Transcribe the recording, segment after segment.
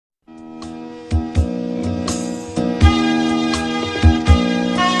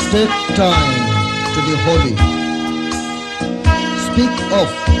Take time to be holy. Speak of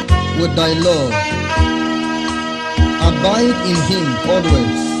with thy Lord. Abide in him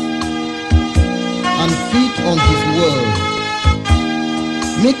always, and feed on his word.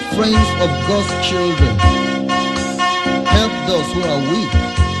 Make friends of God's children. Help those who are weak,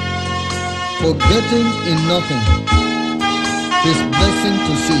 forgetting in nothing his blessing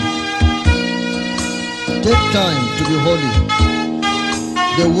to seek. Take time to be holy.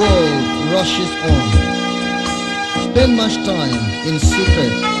 The world rushes on. Spend much time in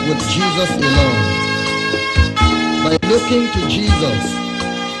secret with Jesus alone. By looking to Jesus,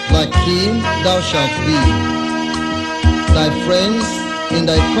 like him thou shalt be. Thy friends in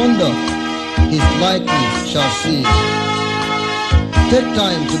thy conduct his likeness shall see. Take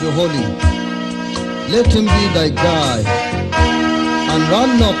time to be holy. Let him be thy guide, and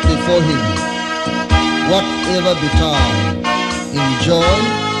run not before him, whatever betide. In joy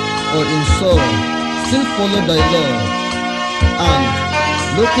or in sorrow, still follow thy Lord, and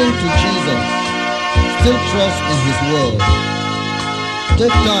looking to Jesus, still trust in his word.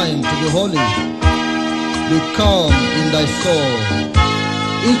 Take time to be holy. Be calm in thy soul,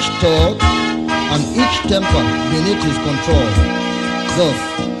 each thought and each temper beneath his control. Thus,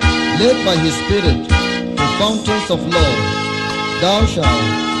 led by his Spirit to fountains of love, thou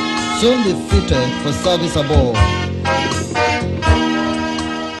shalt soon be fitted for service above.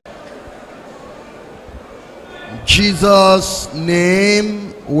 In Jesus'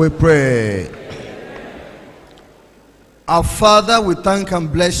 name we pray. Our Father, we thank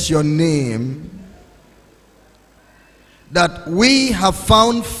and bless your name that we have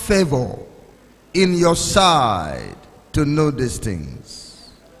found favor in your sight to know these things.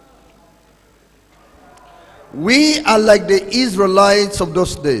 We are like the Israelites of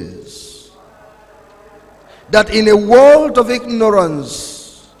those days, that in a world of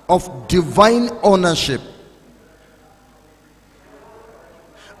ignorance of divine ownership,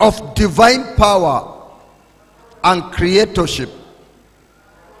 of divine power and creatorship,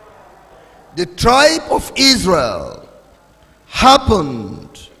 the tribe of Israel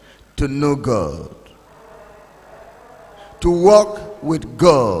happened to know God, to walk with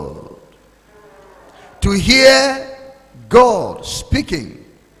God, to hear God speaking,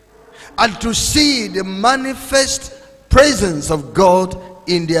 and to see the manifest presence of God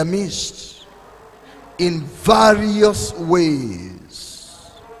in their midst in various ways.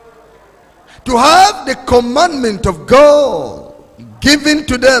 To have the commandment of God given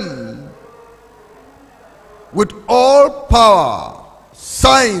to them with all power,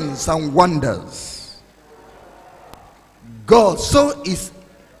 signs and wonders. God, so is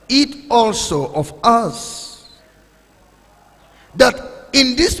it also of us, that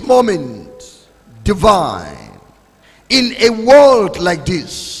in this moment divine, in a world like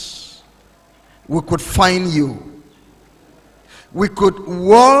this, we could find you. We could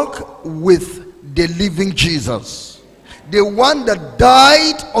walk with the living Jesus, the one that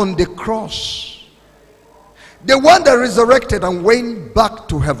died on the cross, the one that resurrected and went back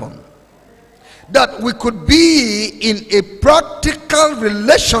to heaven, that we could be in a practical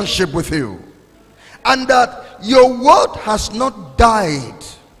relationship with you, and that your word has not died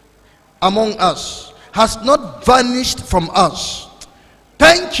among us, has not vanished from us.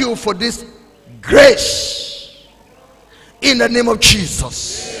 Thank you for this grace in the name of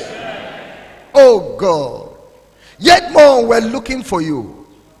Jesus. Oh God, yet more we're looking for you.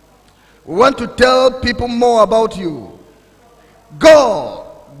 We want to tell people more about you.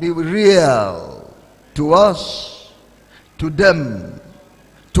 God, be real to us, to them,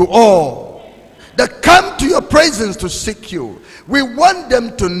 to all that come to your presence to seek you. We want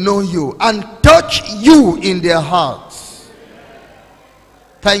them to know you and touch you in their hearts.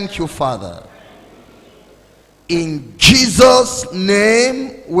 Thank you, Father. In Jesus'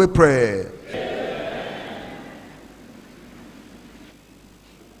 name we pray.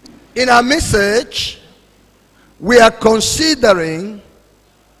 In our message, we are considering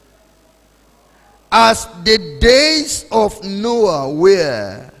as the days of Noah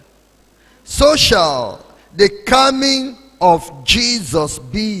were, so shall the coming of Jesus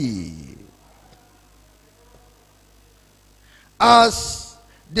be. As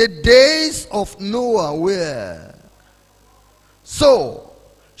the days of Noah were, so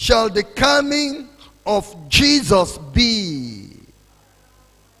shall the coming of Jesus be.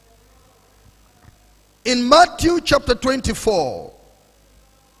 In Matthew chapter 24,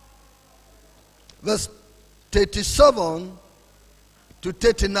 verse 37 to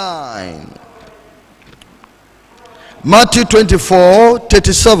 39. Matthew 24,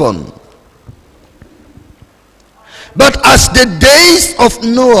 37. But as the days of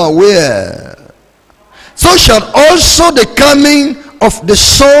Noah were, so shall also the coming of the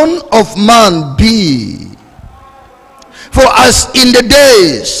Son of Man be. For as in the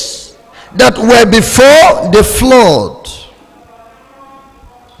days that were before the flood,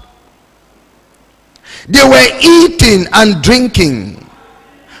 they were eating and drinking,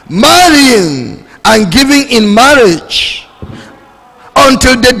 marrying and giving in marriage,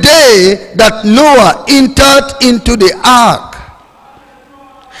 until the day that Noah entered into the ark,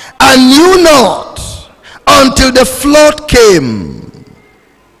 and knew not until the flood came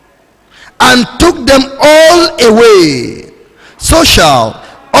and took them all away, so shall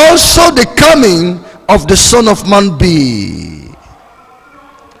also the coming of the Son of Man be.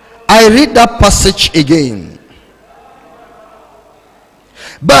 I read that passage again.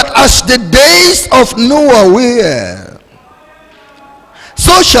 But as the days of Noah were,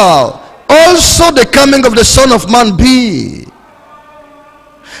 so shall also the coming of the Son of Man be.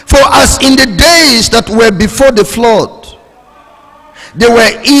 For as in the days that were before the flood, they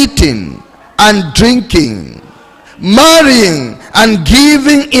were eating and drinking, marrying and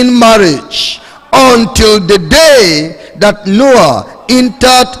giving in marriage, until the day that Noah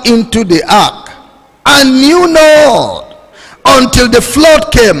entered into the ark, and knew not until the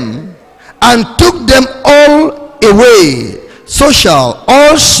flood came and took them all away, so shall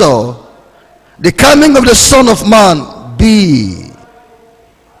also the coming of the Son of Man be.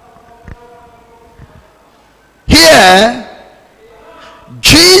 Here,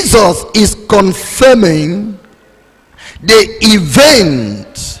 Jesus is confirming the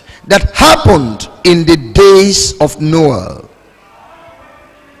event that happened in the days of Noah.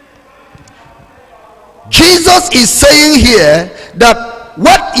 Jesus is saying here that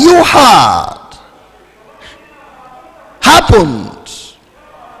what you had happened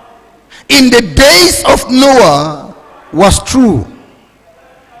in the days of Noah was true.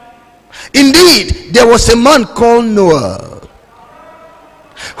 Indeed, there was a man called Noah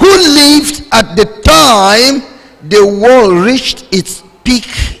who lived at the time the world reached its peak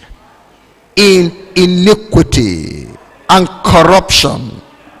in iniquity and corruption.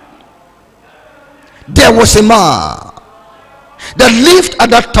 There was a man that lived at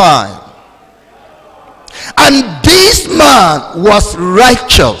that time, and this man was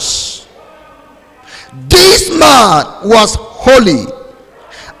righteous. This man was holy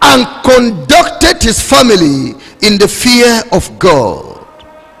and conducted his family in the fear of God.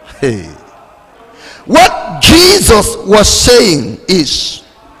 Hey, what Jesus was saying is,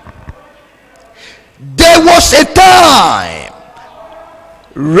 there was a time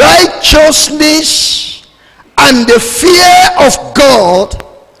righteousness and the fear of God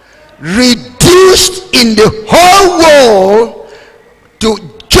reduced in the whole world to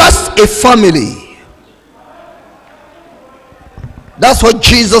just a family. That's what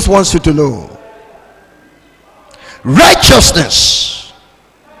Jesus wants you to know. Righteousness,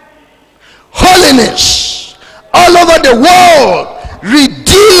 holiness all over the world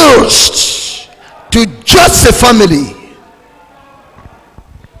reduced to just a family.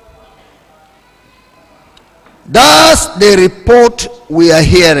 That's the report we are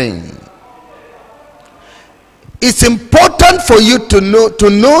hearing. It's important for you to know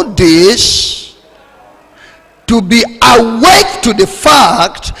this, to be awake to the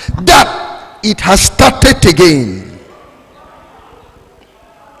fact that it has started again.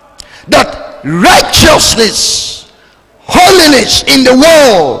 That righteousness, holiness in the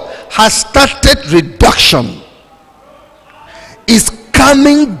world has started reduction. Is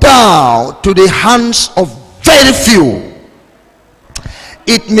coming down to the hands of very few.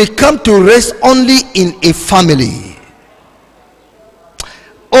 It may come to rest only in a family.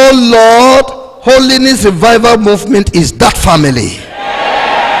 Oh Lord, Holiness Revival Movement is that family.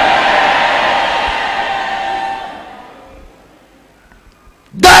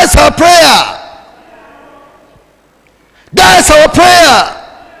 That's our prayer. That's our prayer.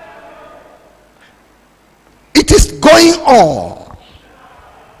 It is going on.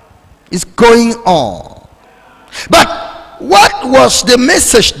 It's going on. But what was the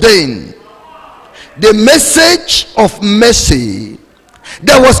message then? The message of mercy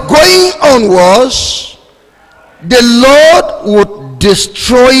that was going on was, the Lord would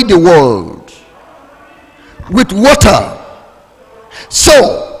destroy the world with water.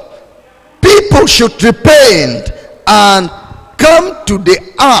 So people should repent and come to the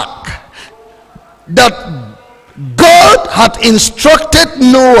ark that God had instructed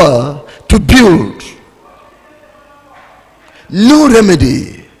Noah to build. No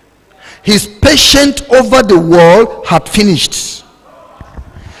remedy. His patience over the world had finished.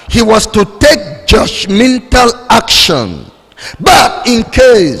 He was to take judgmental action. But in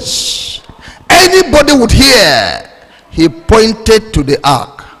case anybody would hear, he pointed to the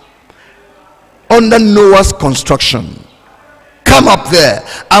ark under Noah's construction. Come up there.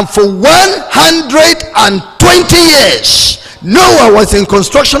 And for 120 years, Noah was in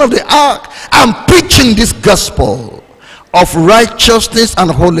construction of the ark and preaching this gospel of righteousness and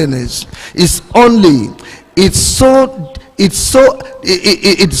holiness. It's so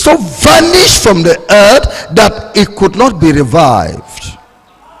vanished from the earth that it could not be revived.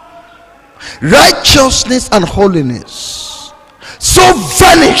 Righteousness and holiness so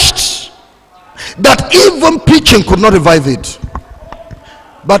vanished that even preaching could not revive it.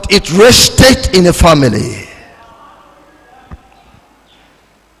 But it rested in a family.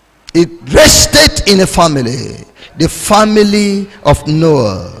 It rested in a family, the family of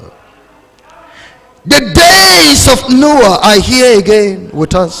Noah. The days of Noah are here again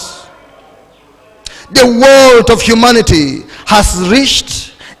with us. The world of humanity has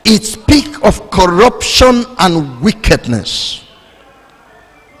reached its peak of corruption and wickedness.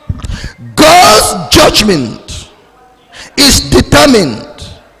 God's judgment is determined.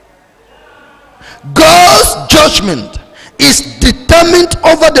 God's judgment is determined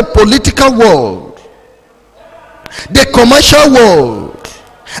over the political world, the commercial world,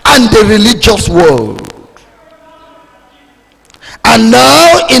 and the religious world. And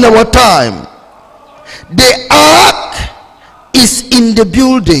now in our time, the ark is in the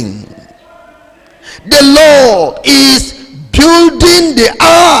building. The Lord is building the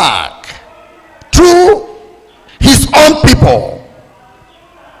ark through his own people.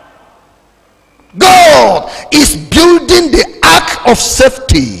 God is building the ark of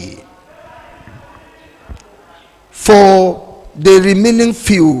safety for the remaining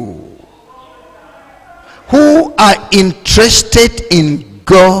few who are interested in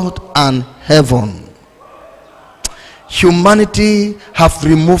God and heaven. Humanity have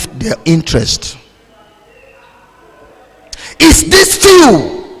removed their interest. It's this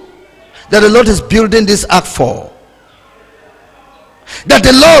few that the Lord is building this ark for, that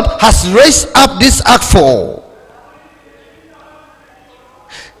the Lord has raised up this ark for.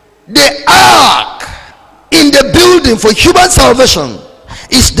 The ark in the building for human salvation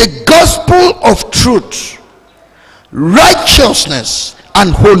is the gospel of truth, righteousness,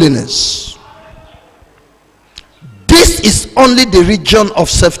 and holiness. This is only the region of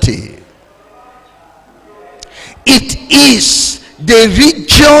safety. It is the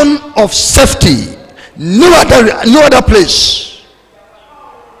region of safety, no other place.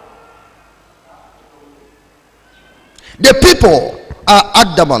 The people are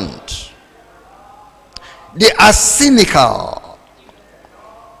adamant. They are cynical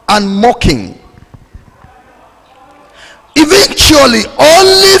and mocking. Eventually,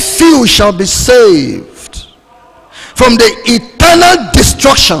 only few shall be saved from the eternal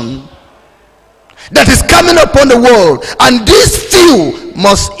destruction that is coming upon the world, and these few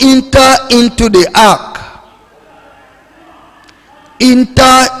must enter into the ark,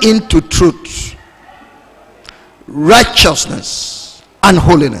 enter into truth, righteousness, and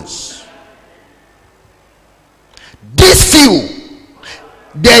holiness. These few,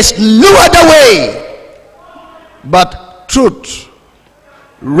 there's no other way but truth,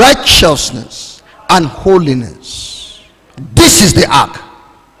 righteousness, and holiness. This is the ark.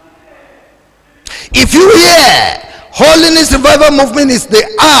 If you hear holiness revival movement is the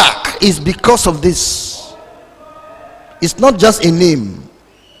ark, is because of this. It's not just a name.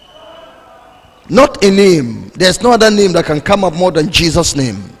 Not a name. There's no other name that can come up more than Jesus'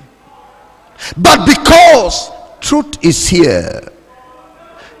 name. But because truth is here,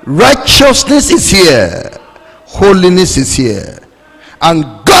 righteousness is here, holiness is here, and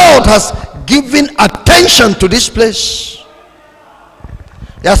God has given attention to this place.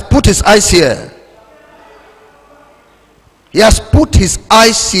 He has put his eyes here. He has put his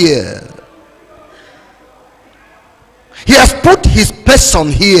eyes here. He has put his person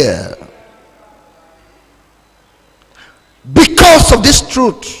here. Because of this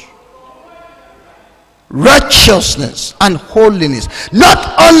truth, righteousness, and holiness,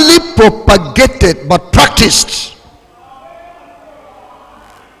 not only propagated but practiced.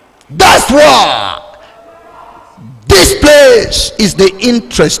 That's why this place is the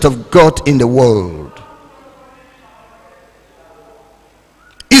interest of God in the world.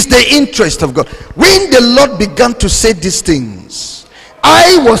 It's the interest of God. When the Lord began to say these things,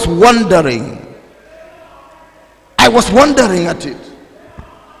 I was wondering at it.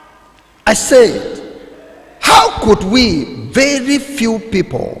 I said, how could we, very few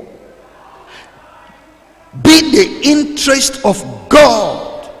people, be the interest of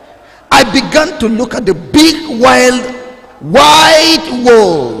God? I began to look at the big, wild, wide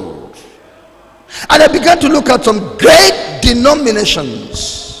world. And I began to look at some great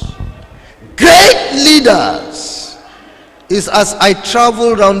denominations, great leaders. Is as I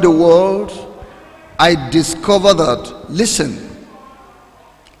travel around the world, I discover that, listen,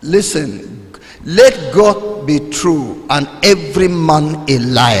 let God be true and every man a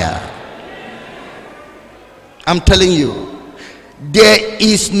liar. I'm telling you, there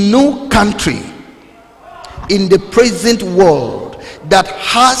is no country in the present world that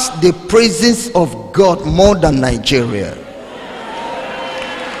has the presence of God more than Nigeria.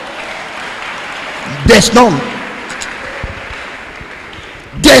 There's none.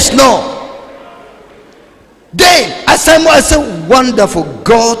 There's no. Then I said, wonderful,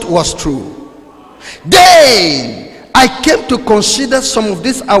 God was true. Then I came to consider some of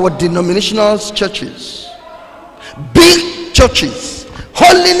these our denominational churches, big churches,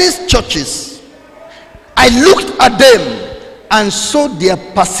 holiness churches. I looked at them and saw their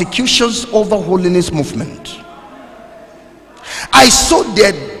persecutions over holiness movement. I saw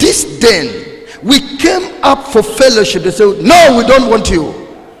their disdain. We came up for fellowship. They said, no, we don't want you.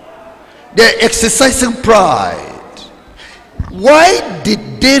 They're exercising pride. Why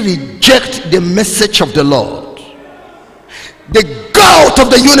did they reject the message of the Lord? The God of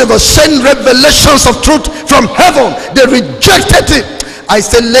the universe sent revelations of truth from heaven. They rejected it. I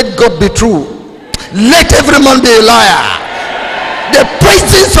said, let God be true, let every man be a liar. The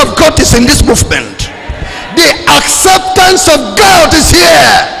presence of God is in this movement. The acceptance of God is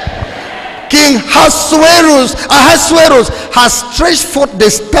here. King Ahasuerus has stretched forth the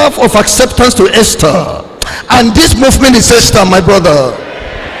staff of acceptance to Esther, and this movement is Esther, my brother.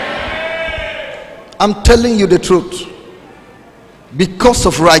 I'm telling you the truth. Because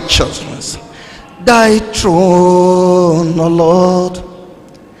of righteousness, thy throne, O Lord,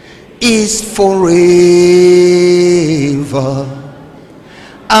 is forever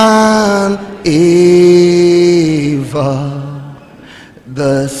and ever.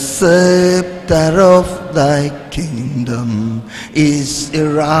 The scepter of thy kingdom is a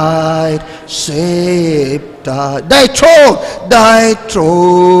right scepter. Thy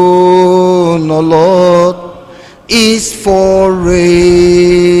throne, O Lord, is forever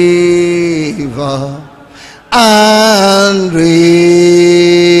and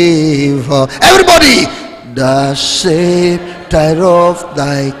ever. Everybody, the scepter of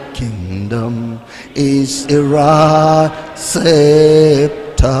thy kingdom is a right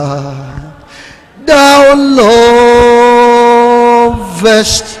scepter. Thou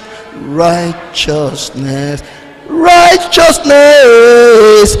lovest righteousness,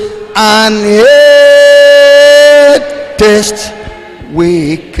 and hatest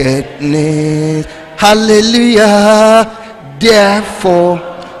wickedness. Hallelujah. Therefore,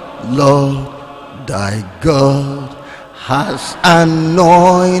 Lord thy God has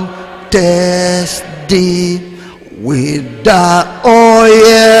anointed thee with the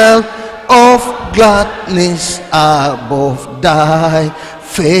oil of gladness above thy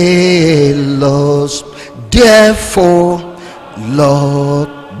fellows. Therefore, Lord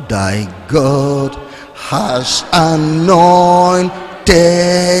thy God has anointed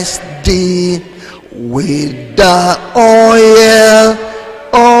thee with the oil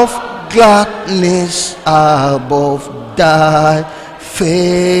of gladness above thy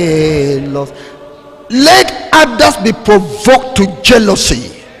fellows. Let others be provoked to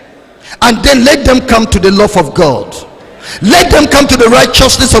jealousy, and then let them come to the love of God. Let them come to the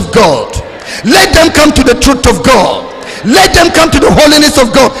righteousness of God. Let them come to the truth of God. Let them come to the holiness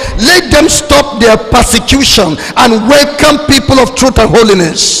of God. Let them stop their persecution and welcome people of truth and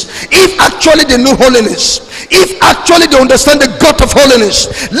holiness. If actually they know holiness, if actually they understand the God of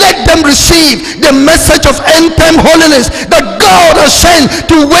holiness, let them receive the message of end time holiness that God has sent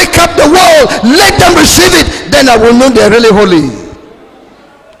to wake up the world. Let them receive it. Then I will know they're really holy.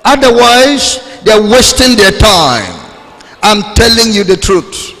 Otherwise, they're wasting their time. I'm telling you the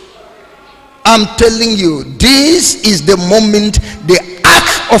truth. I'm telling you, this is the moment the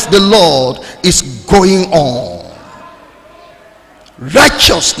ark of the Lord is going on.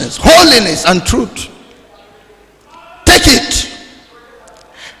 Righteousness, holiness, and truth. Take it.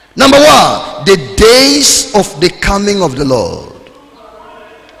 Number one, the days of the coming of the Lord.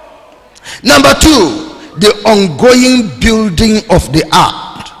 Number two, the ongoing building of the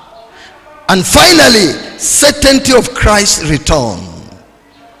ark. And finally, certainty of Christ's return.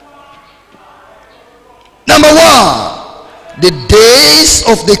 Number one, the days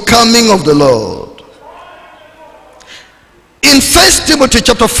of the coming of the Lord. In 1 Timothy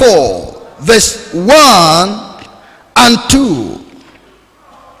chapter 4, verse 1 and 2.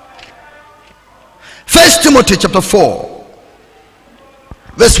 1 Timothy chapter 4,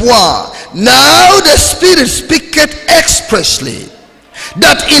 verse 1. Now the Spirit speaketh expressly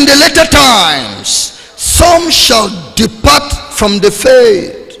that in the later times some shall depart from the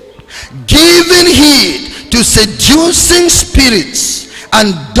faith, giving heed to seducing spirits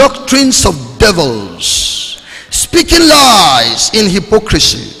and doctrines of devils, speaking lies in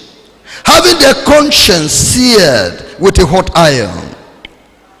hypocrisy, having their conscience seared with a hot iron.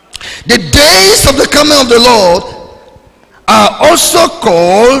 The days of the coming of the Lord are also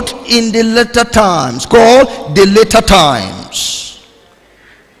called in the later times, called the later times.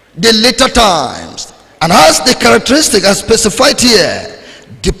 The later times. And has the characteristic as specified here: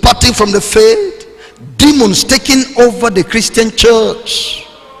 departing from the faith, demons taking over the Christian church,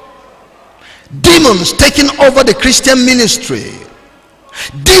 demons taking over the Christian ministry,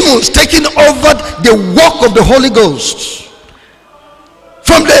 demons taking over the work of the Holy Ghost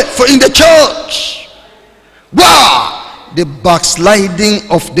in the church. Wow! The backsliding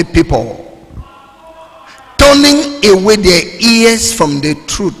of the people, turning away their ears from the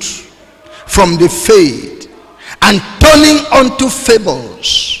truth, from the faith, and turning unto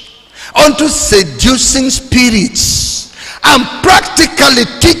fables, unto seducing spirits, and practically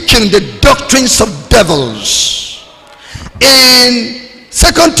teaching the doctrines of devils. In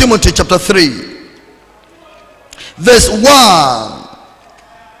 2 Timothy chapter 3, verse 1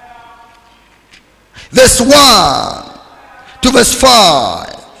 to verse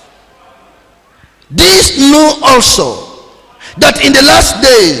 5, this know also that in the last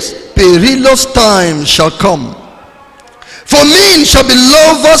days perilous times shall come. For men shall be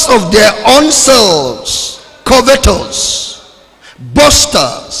lovers of their own selves, covetous,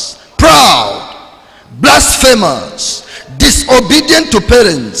 boasters, proud, blasphemers, disobedient to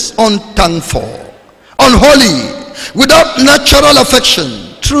parents, unthankful, unholy, without natural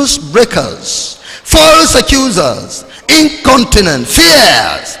affection, truce breakers, false accusers, incontinent,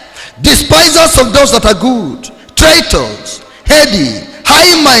 fierce, despisers of those that are good, traitors, heady,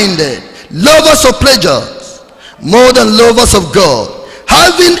 high-minded, lovers of pleasures more than lovers of God,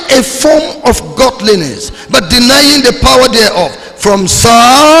 having a form of godliness but denying the power thereof. From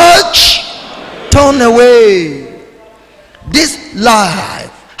such turn away. This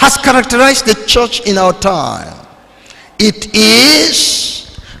life has characterized the church in our time. It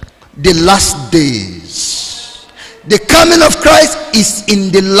is the last days. The coming of Christ is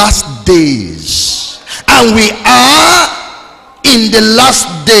in the last days, and we are in the last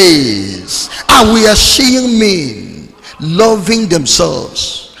days, and we are seeing men loving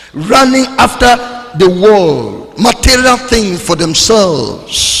themselves, running after the world, material things for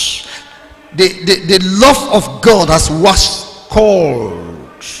themselves. The love of God has waxed cold.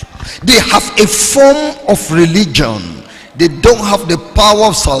 They have a form of religion. They don't have the power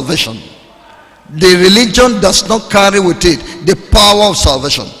of salvation. The religion does not carry with it the power of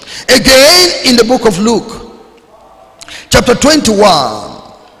salvation. Again, in the book of Luke chapter 21,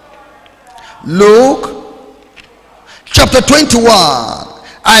 Luke chapter 21,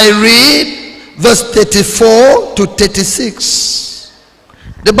 I read verse 34 to 36.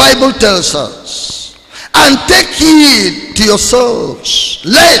 The Bible tells us, and take heed to yourselves,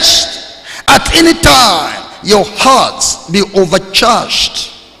 lest at any time your hearts be overcharged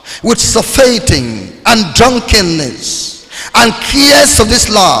with surfeiting and drunkenness and cares of this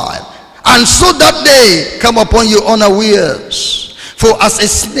life, and so that day come upon you unawares. For as a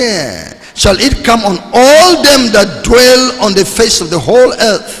snare shall it come on all them that dwell on the face of the whole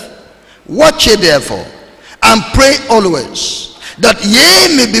earth. Watch ye therefore, and pray always, that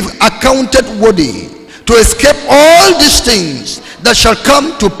ye may be accounted worthy to escape all these things that shall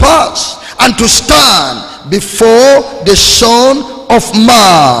come to pass, and to stand before the Son of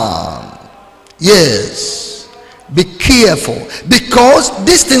Man. Yes, be careful, because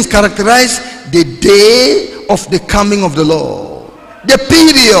these things characterize the day of the coming of the Lord, the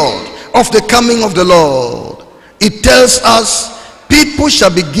period of the coming of the Lord. It tells us people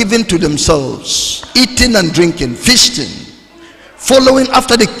shall be given to themselves, eating and drinking, feasting, following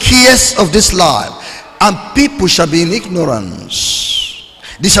after the cares of this life, and people shall be in ignorance.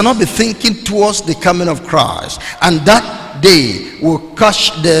 They shall not be thinking towards the coming of Christ, and that day will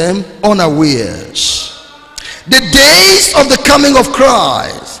catch them unawares. The days of the coming of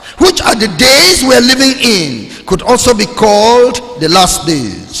Christ, which are the days we are living in, could also be called the last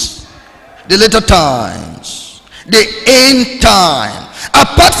days, the later times, the end time.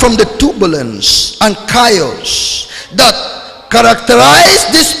 Apart from the turbulence and chaos that characterize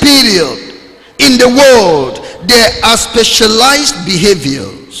this period in the world, there are specialized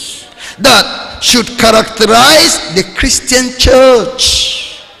behaviors that should characterize the Christian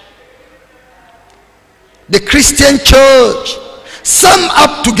church. the Christian church, sum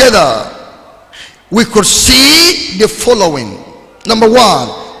up together, we could see the following. Number one,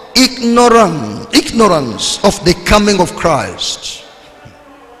 ignorance of the coming of Christ.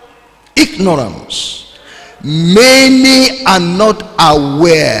 Ignorance. Many are not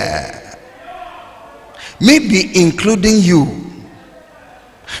aware, maybe including you,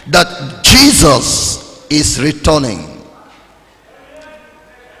 that Jesus is returning.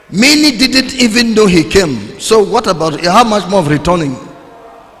 Many didn't even know he came. So what about how much more of returning?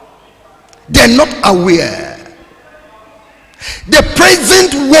 They're not aware. The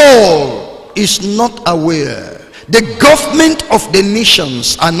present world is not aware. The government of the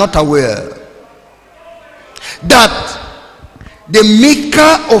nations are not aware that the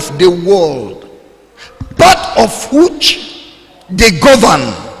maker of the world, part of which they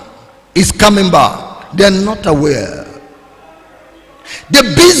govern, is coming back. They're not aware. The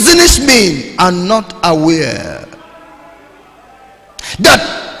businessmen are not aware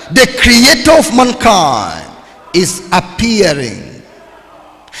that the creator of mankind is appearing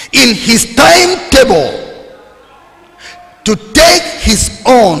in his timetable to take his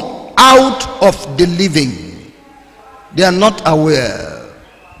own out of the living. They are not aware.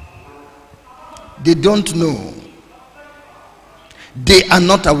 They don't know. They are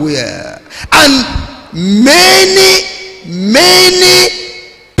not aware. And many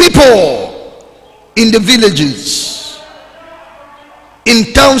people in the villages,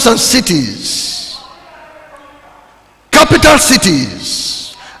 in towns and cities, capital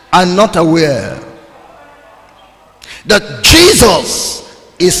cities, are not aware that Jesus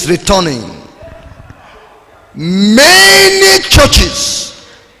is returning. Many churches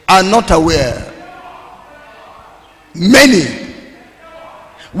are not aware. Many.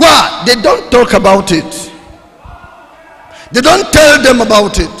 Why? They don't talk about it. They don't tell them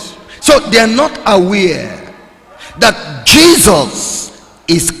about it. So they are not aware that Jesus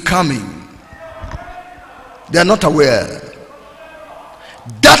is coming. They are not aware.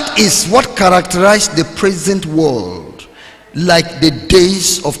 That is what characterized the present world, like the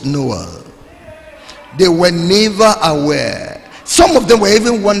days of Noah. They were never aware. Some of them were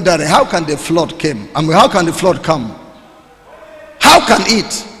even wondering, how can the flood come? I mean, how can the flood come? How can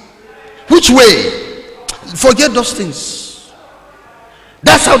it? Which way? Forget those things.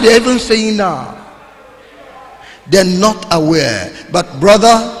 That's how they're even saying now. They're not aware. But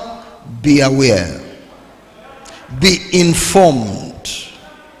brother, be aware. Be informed.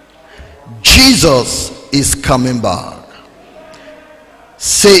 Jesus is coming back.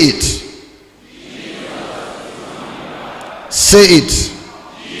 Say it. Say it.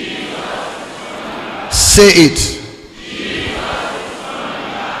 Say it.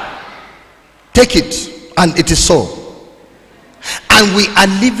 Take it, and it is so. And we are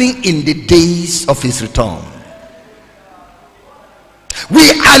living in the days of his return. We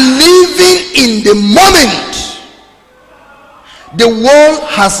are living in the moment. The world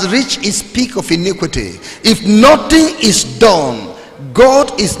has reached its peak of iniquity. If nothing is done,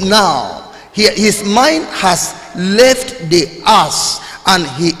 God is now, his mind has left the earth, and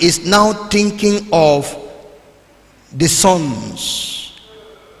he is now thinking of the sons.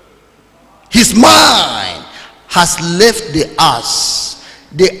 His mind has left the earth.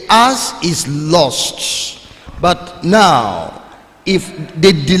 The earth is lost. But now, if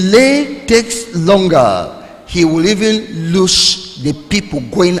the delay takes longer, he will even lose the people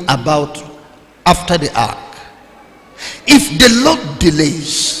going about after the ark. If the Lord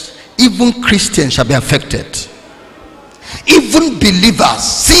delays, even Christians shall be affected. Even believers,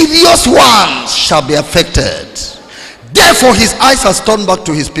 serious ones, shall be affected. Therefore his eyes has turned back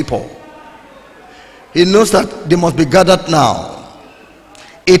to his people. He knows that they must be gathered now.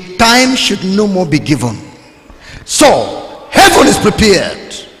 A time should no more be given. So heaven is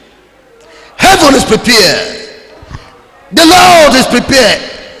prepared. Heaven is prepared. The Lord is prepared.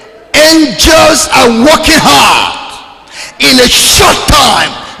 Angels are working hard. In a short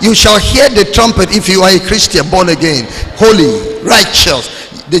time you shall hear the trumpet. If you are a Christian, born again, holy, righteous,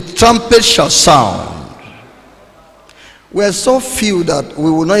 the trumpet shall sound. We are so few that we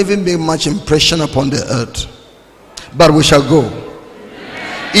will not even make much impression upon the earth, but we shall go.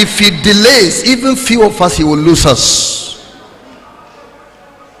 If he delays, even few of us, he will lose us.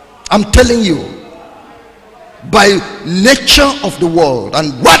 I'm telling you, by nature of the world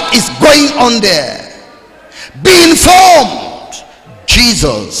and what is going on there, be informed.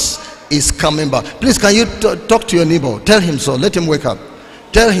 Jesus is coming back. Please, can you talk to your neighbor? Tell him so. Let him wake up.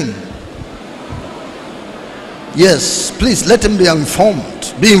 Tell him. Yes, please let him be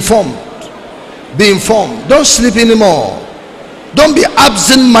informed. Be informed. Be informed. Don't sleep anymore. Don't be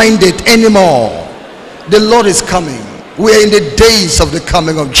absent-minded anymore. The Lord is coming. We are in the days of the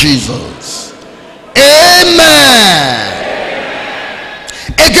coming of Jesus. Amen.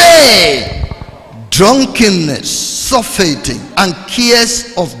 Again, drunkenness, surfeiting, and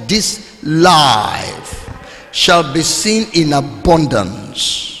cares of this life shall be seen in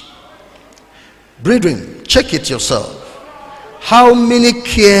abundance. Brethren, check it yourself. How many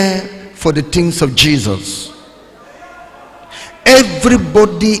care for the things of Jesus?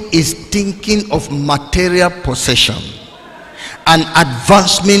 Everybody is thinking of material possession and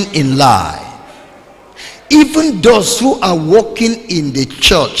advancement in life. Even those who are working in the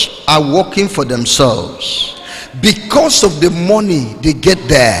church are working for themselves because of the money they get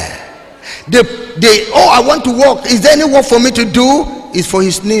there. Oh, I want to work. Is there any work for me to do? It's for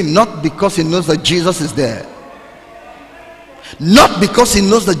his name, not because he knows that Jesus is there. Not because he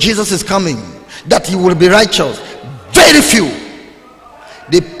knows that Jesus is coming, that he will be righteous. Very few.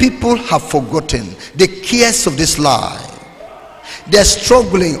 The people have forgotten the cares of this life. They're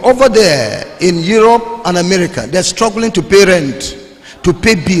struggling over there in Europe and America. They're struggling to pay rent, to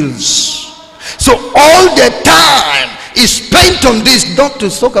pay bills. So all their time is spent on this, not to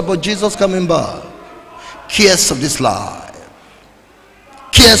talk about Jesus coming back. Cares of this life.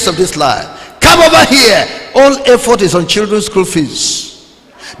 Cares of this life. Come over here. All effort is on children's school fees.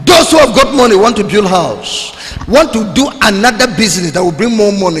 Those who have got money want to build house, want to do another business that will bring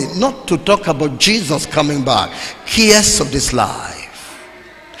more money, not to talk about Jesus coming back. Cares of this life.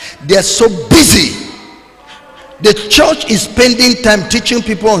 They are so busy. The church is spending time teaching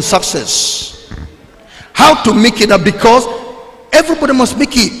people on success, how to make it up, because everybody must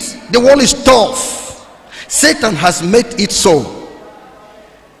make it. The world is tough. Satan has made it so.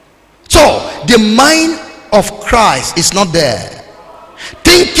 So the mind of Christ is not there.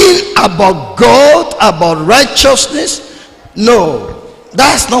 Thinking about God, about righteousness, no,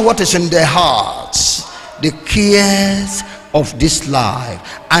 that's not what is in their hearts. The cares of this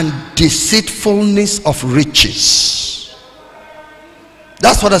life and deceitfulness of riches.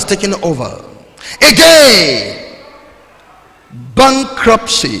 That's what has taken over. Again,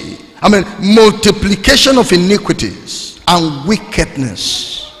 bankruptcy, multiplication of iniquities and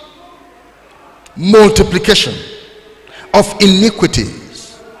wickedness. Multiplication of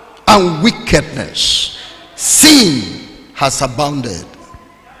iniquities and wickedness. Sin has abounded.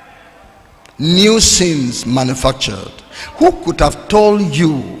 New sins manufactured. Who could have told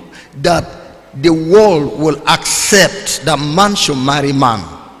you that the world will accept that man should marry man,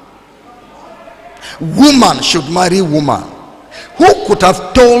 woman should marry woman? Who could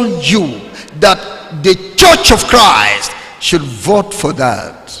have told you that the Church of Christ should vote for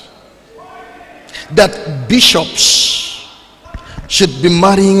that? That bishops should be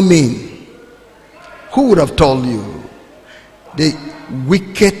marrying men? Who would have told you? The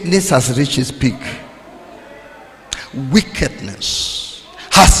wickedness has reached its peak. Wickedness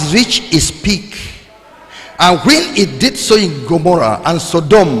has reached its peak, and when it did so in Gomorrah and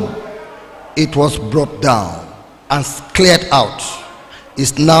Sodom, it was brought down and cleared out.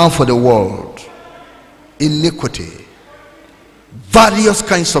 It's now for the world. Iniquity, various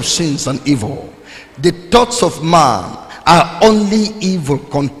kinds of sins and evil. The thoughts of man are only evil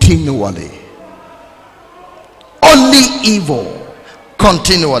continually. Only evil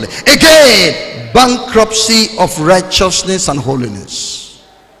continually. Again, bankruptcy of righteousness and holiness.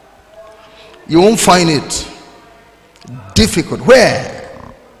 You won't find it difficult. Where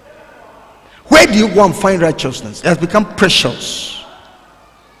do you go and find righteousness? It has become precious.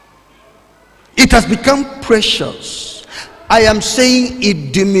 It has become precious. I am saying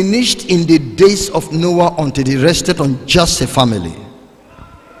it diminished in the days of Noah until it rested on just a family.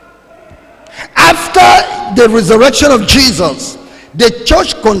 After the resurrection of Jesus, the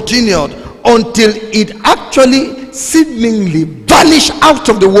church continued until it actually seemingly vanished out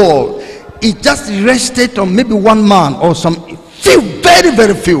of the world. It just rested on maybe one man or some few, very,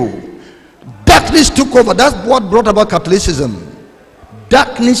 very few. Darkness took over. That's what brought about Catholicism.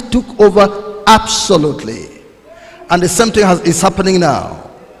 Darkness took over absolutely. And the same thing is happening now.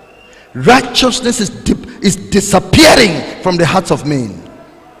 Righteousness is disappearing from the hearts of men.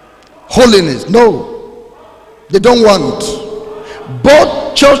 Holiness, no, they don't want.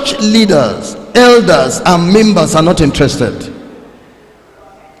 Both church leaders, elders and members are not interested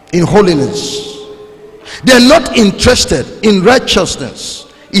in holiness. They are not interested in righteousness.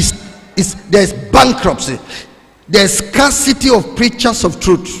 There's bankruptcy. There's scarcity of preachers of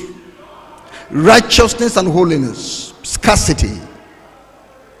truth. Righteousness and holiness, scarcity.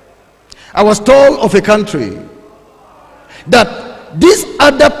 I was told of a country that these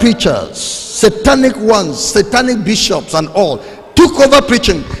other preachers, satanic ones, satanic bishops and all, took over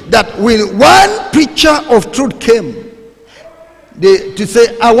preaching. That when one preacher of truth came to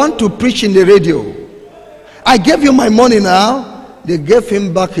say, I want to preach in the radio, I gave you my money now. They gave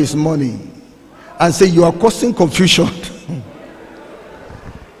him back his money and say, you are causing confusion.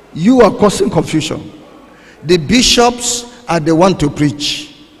 You are causing confusion. The bishops are the one to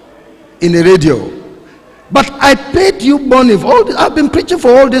preach in the radio. But I paid you money for all this. I've been preaching for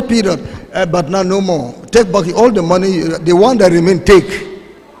all this period. But now no more. Take back all the money. The one that remain, take.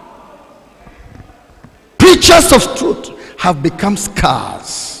 Preachers of truth have become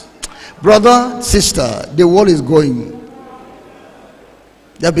scarce. Brother, sister, the world is going.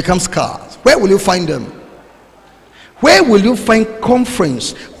 They have become scarce. Where will you find them? Where will you find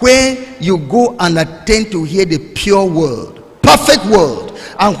conference where you go and attend to hear the pure word, perfect word?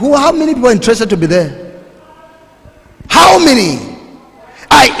 And how many people are interested to be there? How many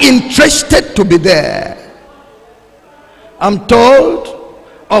are interested to be there? I'm told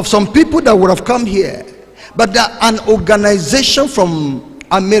of some people that would have come here, but an organization from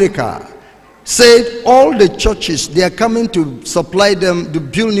America said all the churches, they are coming to supply them, to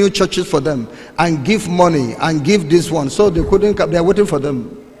build new churches for them and give money and give this one. So they couldn't come. They are waiting for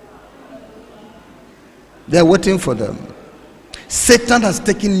them. They are waiting for them. Satan has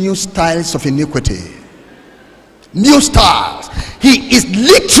taken new styles of iniquity. New styles. He is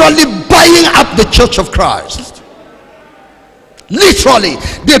literally buying up the church of Christ. Literally.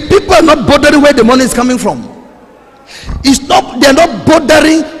 The people are not bothering where the money is coming from. They're not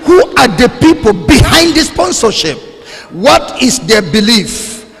bothering who are the people behind the sponsorship. What is their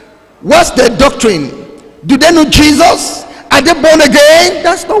belief? What's their doctrine? Do they know Jesus? Are they born again?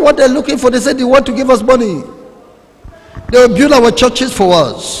 That's not what they're looking for. They said they want to give us money. They will build our churches for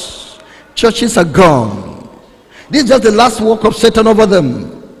us. Churches are gone. This is just the last work of Satan over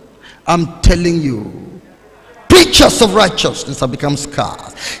them. I'm telling you, preachers of righteousness have become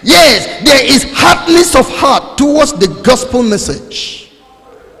scarce. Yes, there is hardness of heart towards the gospel message.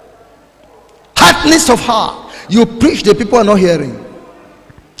 Hardness of heart. You preach, the people are not hearing.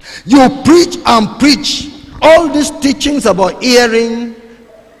 You preach and preach all these teachings about hearing,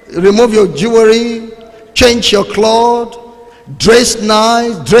 remove your jewelry, change your clothes, dress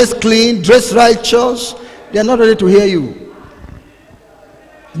nice, dress clean, dress righteous. They are not ready to hear you.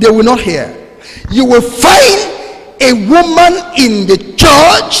 They will not hear. You will find a woman in the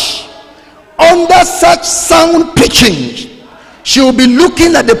church under such sound preaching. She will be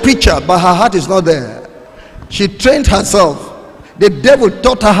looking at the preacher, but her heart is not there. She trained herself. The devil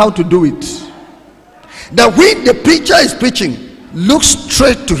taught her how to do it. That when the preacher is preaching, look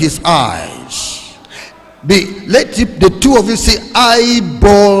straight to his eyes. Let the two of you say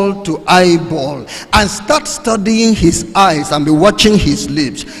eyeball to eyeball and start studying his eyes and be watching his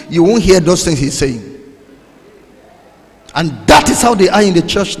lips. You won't hear those things he's saying. And that is how they are in the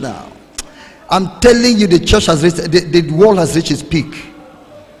church now. I'm telling you, the church has reached, the world has reached its peak.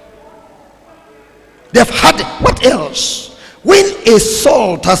 They've had it. What else? When a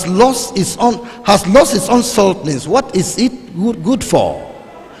salt has lost its own saltness, what is it good for?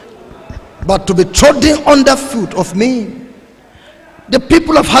 But to be trodden underfoot of men. The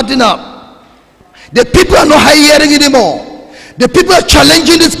people have had enough. The people are not hearing anymore. The people are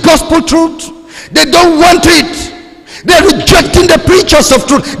challenging this gospel truth. They don't want it. They're rejecting the preachers of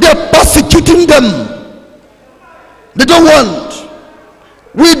truth. They're persecuting them. They don't want.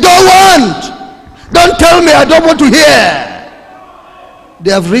 We don't want. Don't tell me I don't want to hear.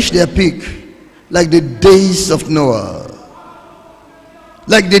 They have reached their peak, like the days of Noah.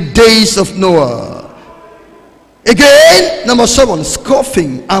 Like the days of Noah. Again, number 7,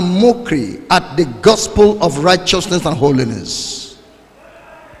 scoffing and mockery at the gospel of righteousness and holiness.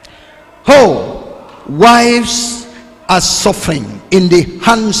 Oh, wives are suffering in the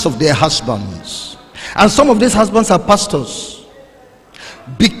hands of their husbands, and some of these husbands are pastors,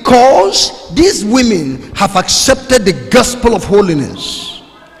 because these women have accepted the gospel of holiness,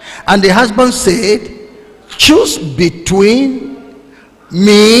 and the husband said, choose between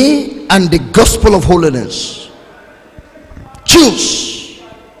me and the gospel of holiness. Choose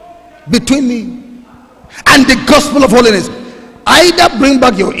between me and the gospel of holiness. Either bring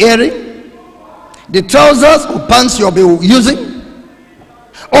back your earring, the trousers or pants you'll be using,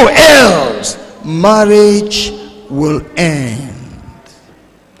 or else marriage will end.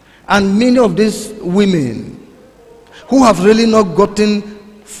 And many of these women who have really not gotten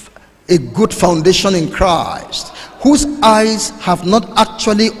a good foundation in Christ, whose eyes have not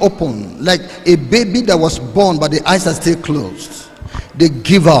actually opened, like a baby that was born but the eyes are still closed, they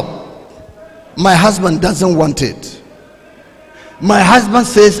give up. My husband doesn't want it. My husband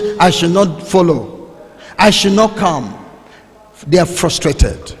says I should not follow, I should not come. They are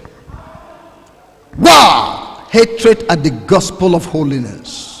frustrated. Wow! Hatred at the gospel of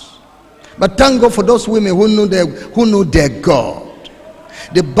holiness. But thank God for those women who know their God.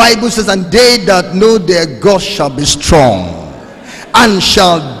 The Bible says, and they that know their God shall be strong and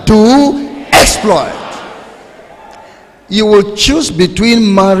shall do exploit. You will choose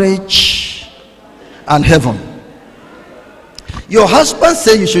between marriage and heaven. Your husband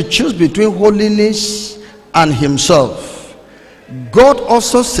said you should choose between holiness and himself. God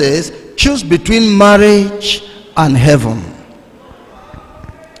also says choose between marriage and heaven.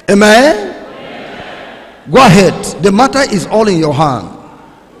 Amen? Go ahead. The matter is all in your hand.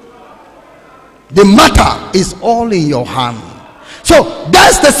 The matter is all in your hand. So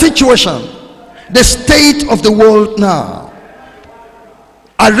that's the situation, the state of the world now.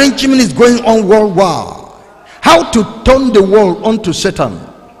 Arrangement is going on worldwide. How to turn the world onto Satan.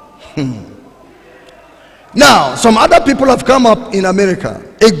 Now, some other people have come up in America.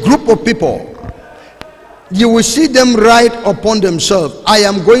 A group of people. You will see them write upon themselves, I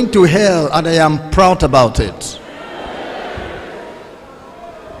am going to hell and I am proud about it.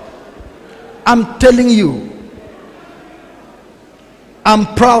 I'm telling you,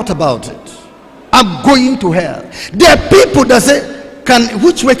 I'm proud about it. I'm going to hell. There are people that say,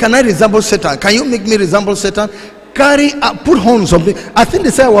 which way can I resemble Satan? Can you make me resemble Satan? Put horns on me. I think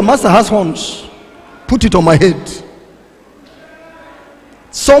they say our master has horns. Put it on my head.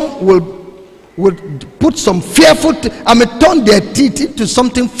 Some will put some fearful, turn their teeth into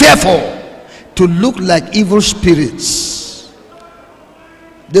something fearful to look like evil spirits.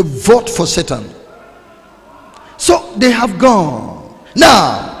 They vote for Satan. So they have gone.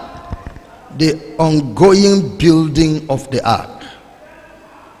 Now, the ongoing building of the ark.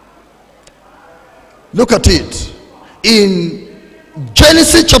 Look at it. In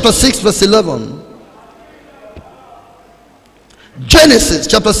Genesis chapter 6 verse 11. Genesis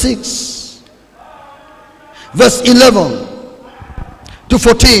chapter 6 verse 11 to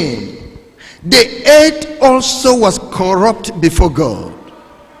 14. The earth also was corrupt before God,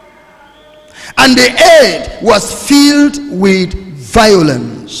 and the earth was filled with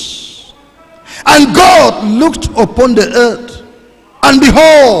violence. And God looked upon the earth, and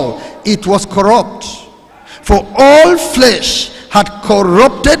behold, it was corrupt, for all flesh had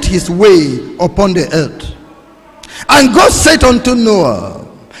corrupted his way upon the earth. And God said unto Noah,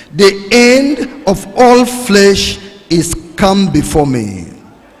 the end of all flesh is come before me,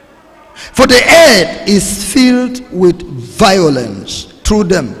 for the earth is filled with violence through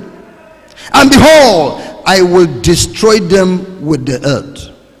them. And behold, I will destroy them with the earth.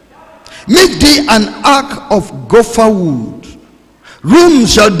 Make thee an ark of gopher wood.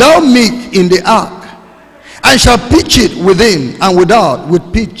 Rooms shall thou make in the ark, and shall pitch it within and without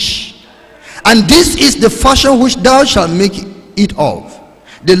with pitch. And this is the fashion which thou shalt make it of.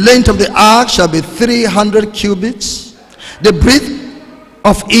 The length of the ark shall be 300 cubits, the breadth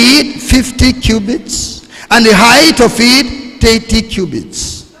of it 50 cubits, and the height of it 30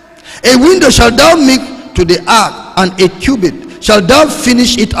 cubits. A window shalt thou make to the ark, and a cubit shalt thou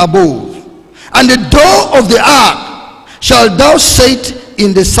finish it above. And the door of the ark shalt thou set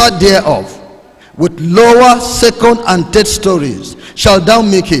in the side thereof. With lower, second, and third stories shalt thou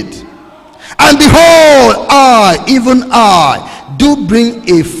make it. And behold, I, even I, do bring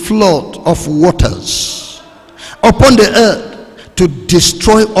a flood of waters upon the earth to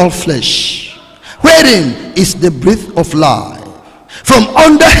destroy all flesh, wherein is the breath of life from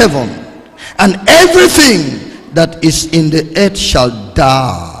under heaven, and everything that is in the earth shall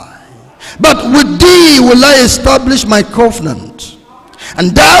die. But with thee will I establish my covenant,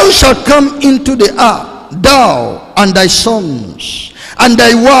 and thou shalt come into the ark, thou and thy sons, and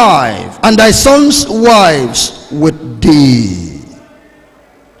thy wife, and thy sons' wives with thee.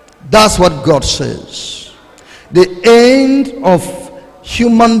 That's what God says. The end of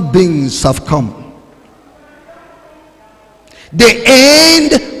human beings have come. The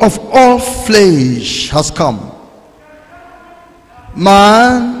end of all flesh has come.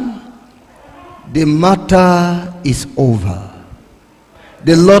 Man, the matter is over.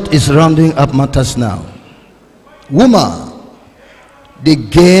 The Lord is rounding up matters now. Woman, the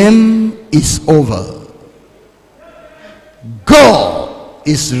game is over. God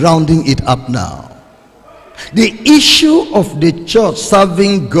is rounding it up now. The issue of the church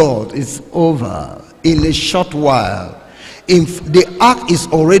serving God is over in a short while. If the ark is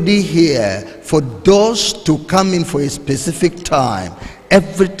already here for those to come in for a specific time,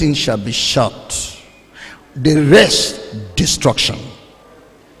 everything shall be shut. The rest, destruction.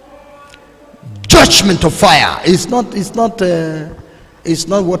 Judgment of fire. It's not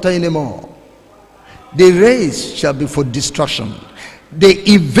water anymore. The race shall be for destruction. The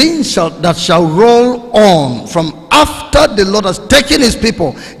events that shall roll on from after the Lord has taken his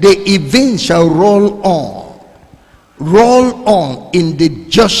people, the events shall roll on in the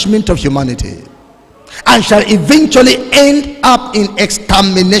judgment of humanity, and shall eventually end up in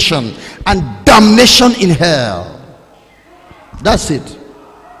extermination and damnation in hell. That's it.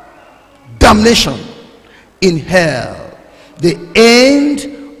 Damnation in hell. The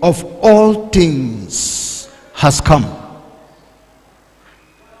end of all things has come.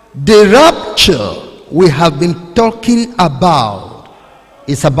 The rapture we have been talking about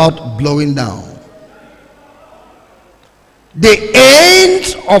is about blowing down. The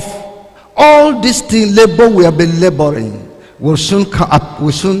end of all this thing, labor we have been laboring, will soon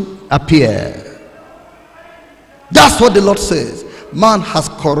appear. That's what the Lord says. Man has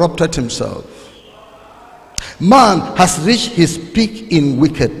corrupted himself. Man has reached his peak in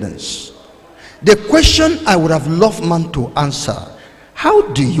wickedness. The question I would have loved man to answer: how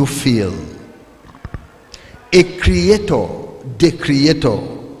do you feel? A creator, the creator,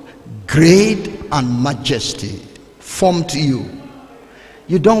 great and majesty, formed you.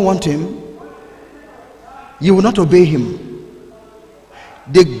 You don't want him. You will not obey him.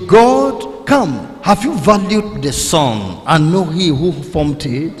 The God, come, have you valued the sun and know he who formed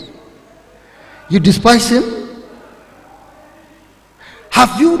it? You despise him?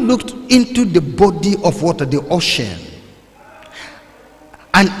 Have you looked into the body of water, the ocean,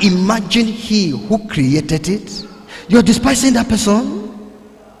 and imagine he who created it? You're despising that person?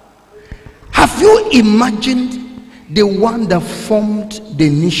 Have you imagined the one that formed the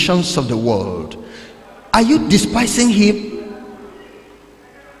nations of the world? Are you despising him?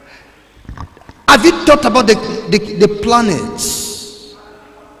 Have you thought about the planets,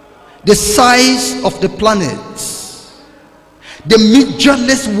 the size of the planets, the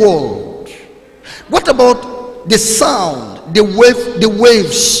measureless world? What about the sound, the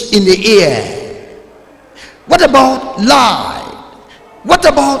waves in the air? What about light? What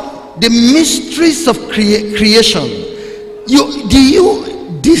about the mysteries of creation? Do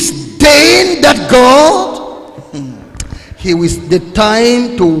you disdain that God? The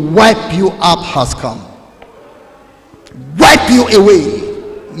time to wipe you up has come. Wipe you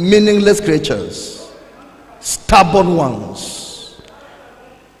away, meaningless creatures, stubborn ones,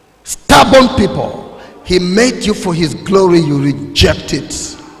 stubborn people. He made you for his glory. You reject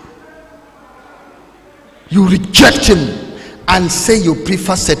it. You reject him and say you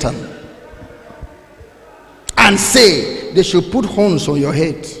prefer Satan, and say they should put horns on your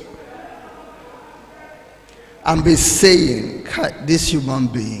head and be saying, this human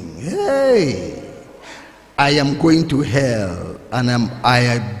being, hey, I am going to hell and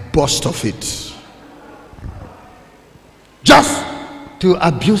I burst of it. Just to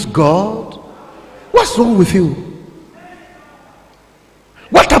abuse God? What's wrong with you?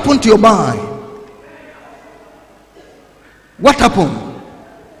 What happened to your mind? What happened?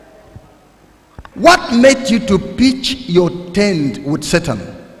 What made you to pitch your tent with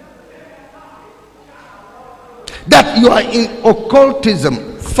Satan? That you are in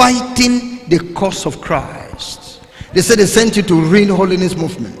occultism, fighting the cause of Christ. They said they sent you to ruin holiness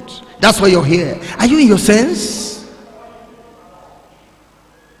movement. That's why you're here. Are you in your sense?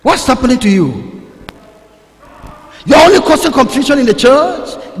 What's happening to you? You're only causing confusion in the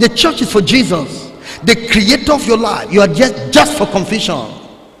church. The church is for Jesus, the creator of your life. You are just for confusion.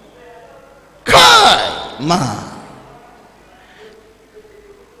 Kai, man.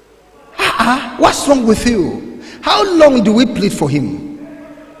 What's wrong with you? How long do we plead for him?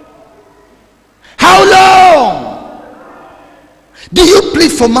 How long do you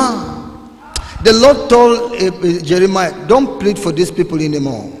plead for man? The Lord told Jeremiah, don't plead for these people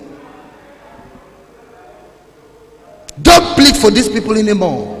anymore. Don't plead for these people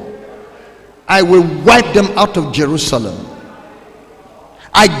anymore. I will wipe them out of Jerusalem.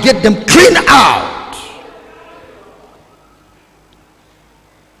 I get them clean out.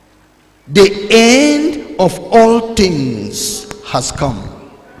 The end of all things has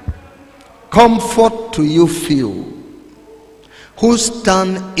come. Comfort to you few who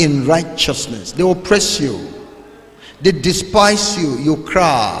stand in righteousness. They oppress you, they despise you, you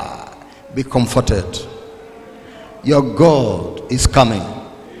cry. Be comforted. Your God is coming.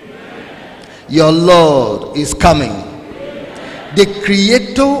 Your Lord is coming. The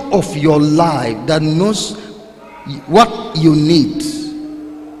creator of your life that knows what you need,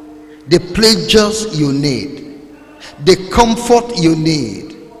 the pleasures you need, the comfort you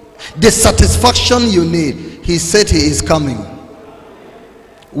need, the satisfaction you need. He said he is coming.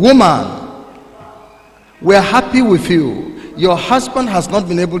 Woman, we are happy with you. Your husband has not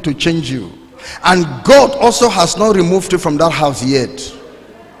been able to change you. And God also has not removed you from that house yet,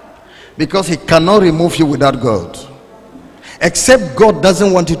 because he cannot remove you without God. Except God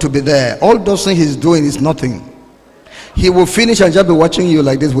doesn't want you to be there. All those things he's doing is nothing. He will finish and just be watching you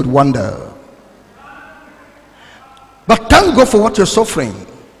like this with wonder. But thank God for what you're suffering.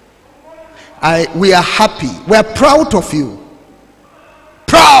 We are happy. We are proud of you.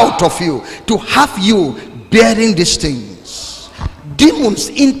 Proud of you to have you bearing these things. Demons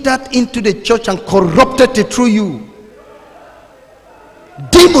entered into the church and corrupted it through you.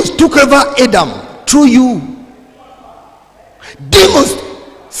 Demons took over Adam through you. Demons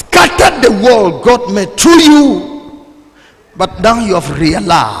scattered the world God made through you. But now you have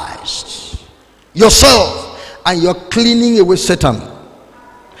realized yourself, and you're cleaning away Satan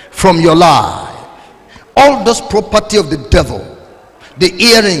from your life. All those property of the devil, the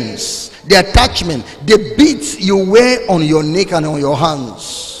earrings, the attachment, the beads you wear on your neck and on your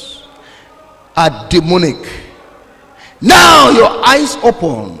hands are demonic. Now your eyes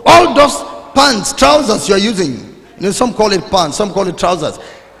open. All those pants, trousers you are using, some call it pants, some call it trousers,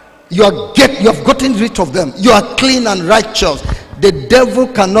 you have gotten rid of them. You are clean and righteous. The devil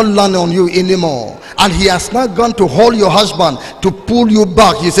cannot land on you anymore, and he has not gone to hold your husband to pull you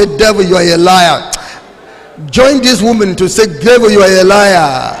back. You say, devil, you are a liar. Join this woman to say, devil, you are a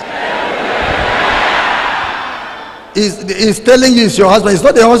liar. He's telling you it's your husband. It's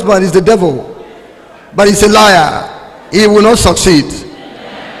not the husband, it's the devil, but he's a liar. He will not succeed.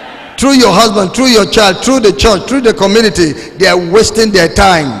 Through your husband, through your child, through the church, through the community, they are wasting their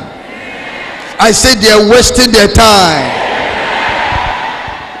time. I said they are wasting their time.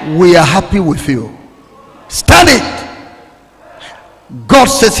 We are happy with you. Stand it. God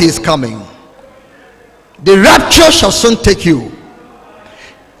says he is coming. The rapture shall soon take you.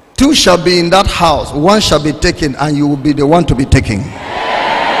 Two shall be in that house, one shall be taken, and you will be the one to be taken.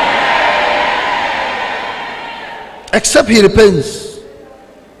 Except he repents,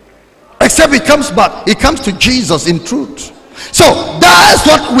 except he comes back, he comes to Jesus in truth. So that's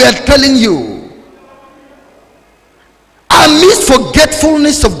what we are telling you. Amidst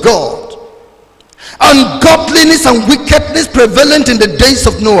forgetfulness of God, ungodliness and wickedness prevalent in the days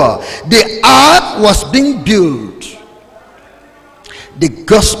of Noah, the ark was being built. The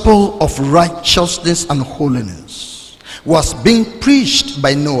gospel of righteousness and holiness was being preached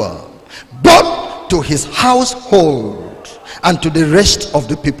by Noah, both to his household and to the rest of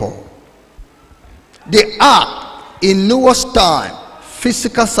the people. The ark in Noah's time,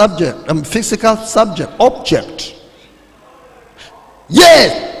 physical object.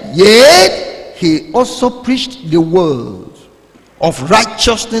 Yes, yet he also preached the word of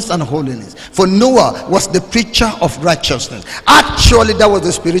righteousness and holiness. For Noah was the preacher of righteousness. Actually, that was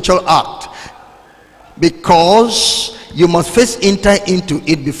the spiritual act, because you must first enter into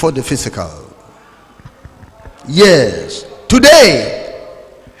it before the physical. Yes, today,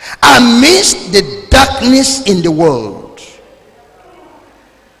 amidst the darkness in the world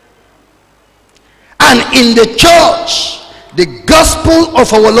and in the church, the gospel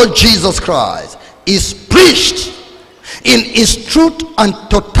of our Lord Jesus Christ is preached in its truth and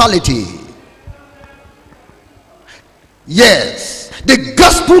totality. Yes, the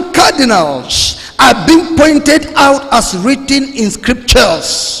gospel cardinals are being pointed out as written in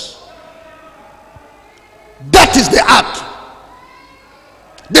scriptures. That is the act.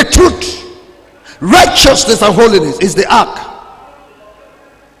 The truth, righteousness and holiness is the ark.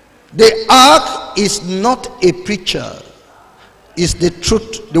 The ark is not a preacher, it's the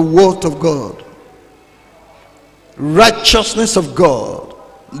truth, the word of God, righteousness of God,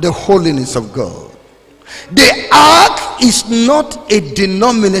 the holiness of God. The ark is not a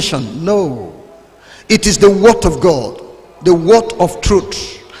denomination, no, it is the word of God, the word of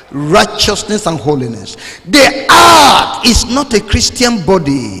truth, righteousness and holiness. The ark is not a Christian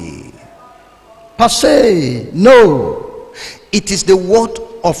body per se, no, it is the word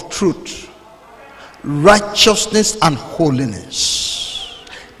of truth, righteousness and holiness.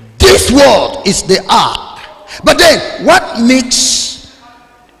 This word is the ark. But then what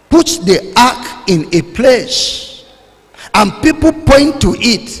puts the ark in a place and people point to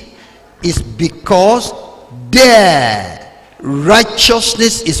it is because their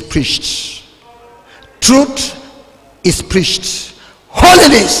righteousness is preached, truth is preached,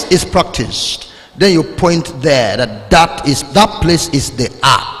 holiness is practiced. Then you point there that place is the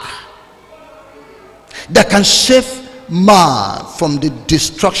ark that can save man from the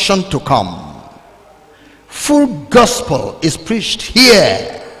destruction to come. Full gospel is preached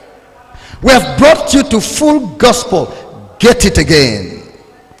here. We have brought you to full gospel. Get it again.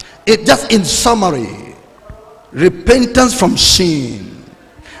 It just in summary: repentance from sin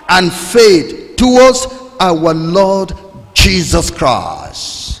and faith towards our Lord Jesus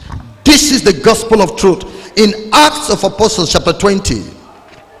Christ. This is the gospel of truth. In Acts of Apostles chapter 20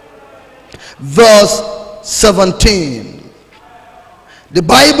 verse 17, the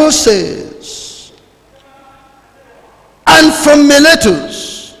Bible says, and from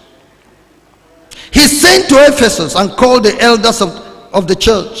Miletus he sent to Ephesus and called the elders of the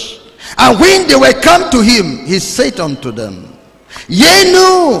church. And when they were come to him, he said unto them, ye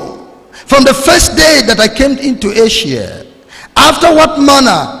know from the first day that I came into Asia, after what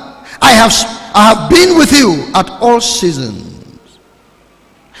manner I have been with you at all seasons,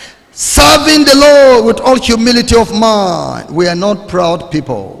 serving the Lord with all humility of mind. We are not proud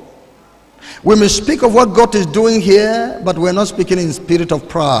people. We may speak of what God is doing here, but we are not speaking in spirit of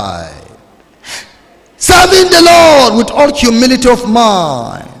pride. Serving the Lord with all humility of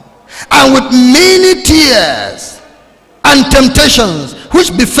mind, and with many tears and temptations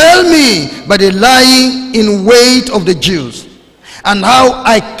which befell me by the lying in wait of the Jews, and how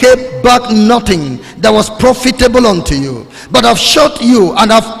I kept back nothing that was profitable unto you, but have showed you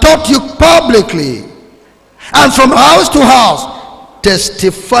and have taught you publicly, and from house to house,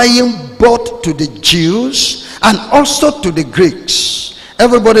 testifying both to the Jews and also to the Greeks.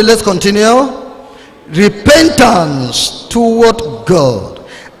 Everybody, let's continue. Repentance toward God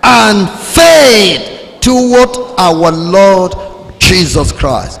and faith toward our Lord Jesus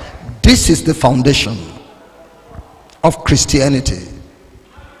Christ. This is the foundation of Christianity.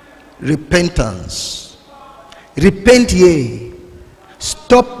 Repentance. Repent ye.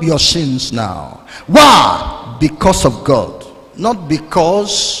 Stop your sins now. Why? Because of God. Not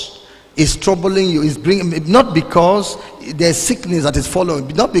because it's troubling you, it's bringing, not because there's sickness that is following,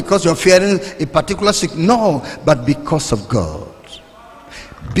 not because you're fearing a particular sickness, no, but because of God.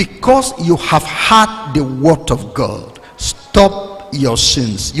 Because you have heard the word of God. Stop your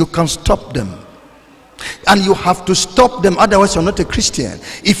sins. You can stop them, and you have to stop them, otherwise you're not a Christian.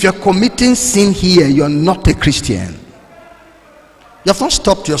 If you're committing sin here, you're not a Christian. You have not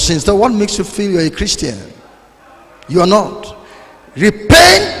stopped your sins. So what makes you feel you're a Christian? You're not.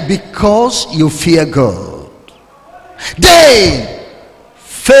 Repent because you fear God. Then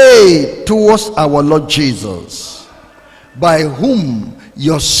faith towards our Lord Jesus, by whom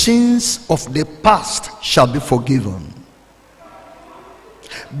your sins of the past shall be forgiven,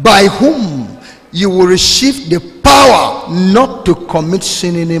 by whom you will receive the power not to commit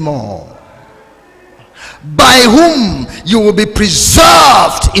sin anymore, by whom you will be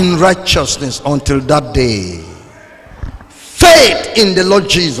preserved in righteousness until that day. Faith in the Lord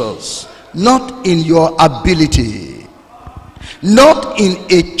Jesus, not in your ability, not in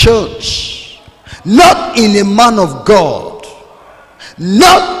a church, not in a man of God,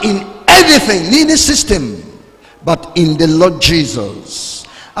 not in anything, in any system, but in the Lord Jesus.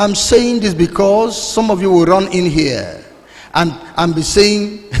 I'm saying this because some of you will run in here and be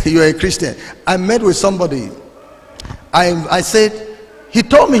saying you're a Christian. I met with somebody. I said, he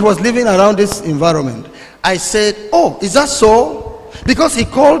told me he was living around this environment. I said, oh, is that so? Because he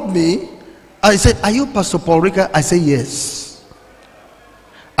called me. I said, are you Pastor Paul Rika? I said, yes,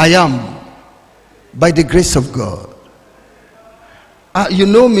 I am, by the grace of God. You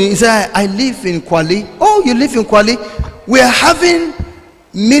know me. He said, I live in Kwali. Oh, you live in Kwali? We are having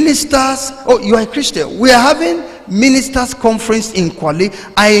ministers. Oh, you are a Christian. We are having ministers conference in Kwali.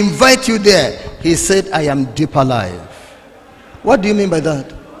 I invite you there. He said, I am deep alive. What do you mean by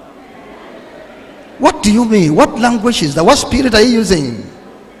that? What do you mean? What language is that? What spirit are you using?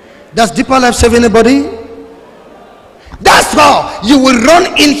 Does deeper life save anybody? That's how you will run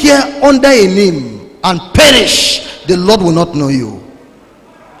in here under a name and perish. The Lord will not know you,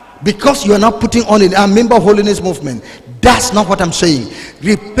 because you are not putting on a member of holiness movement. That's not what I'm saying.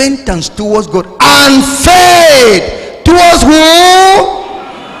 Repentance towards God and faith towards who?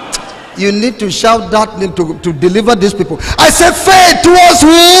 You need to shout that name to deliver these people. I said faith towards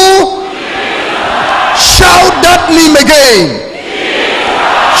who? Shout that name again.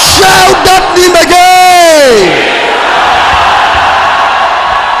 Shout that name again.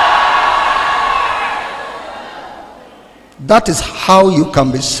 That is how you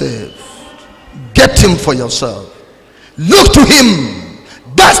can be saved. Get him for yourself. Look to him.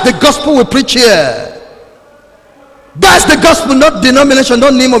 That's the gospel we preach here. That's the gospel, not denomination,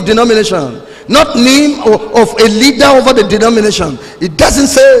 not name of denomination, not name of a leader over the denomination. It doesn't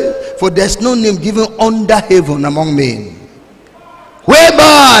say, for there's no name given under heaven among men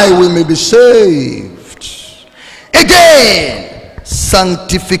whereby we may be saved. Again,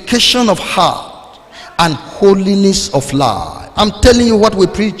 sanctification of heart and holiness of life. I'm telling you what we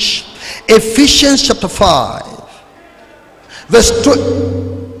preach. Ephesians chapter 5 verse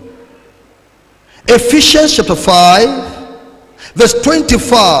 2. Ephesians chapter 5, verse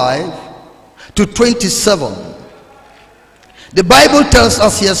 25 to 27. The Bible tells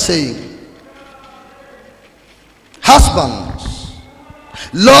us here, saying, husbands,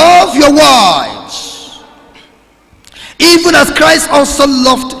 love your wives, even as Christ also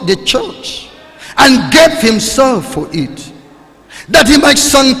loved the church and gave himself for it, that he might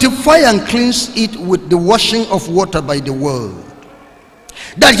sanctify and cleanse it with the washing of water by the word,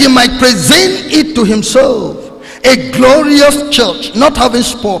 that he might present it to himself a glorious church, not having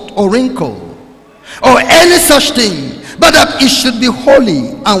spot or wrinkle or any such thing, but that it should be holy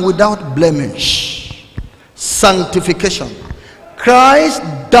and without blemish. Sanctification. Christ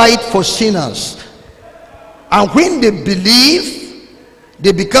died for sinners, and when they believe,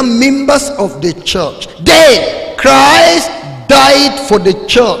 they become members of the church. Christ died for the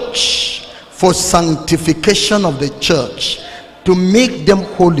church, for sanctification of the church, to make them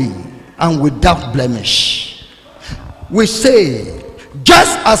holy and without blemish. We say,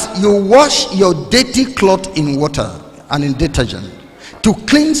 just as you wash your dirty cloth in water and in detergent to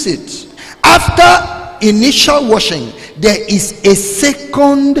cleanse it, after initial washing there is a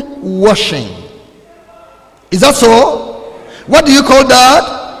second washing. Is that so? What do you call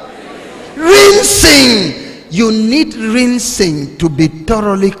that? Rinsing. You need rinsing to be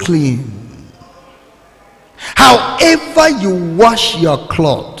thoroughly clean. However you wash your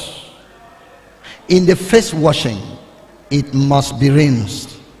cloth, in the first washing it must be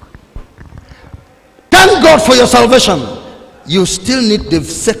rinsed. Thank God for your salvation. You still need the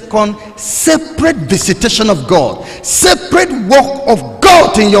second separate visitation of God, separate work of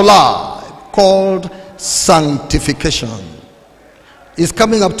God in your life, called sanctification. It's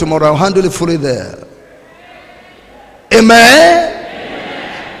coming up tomorrow. I'll handle it fully there. Amen.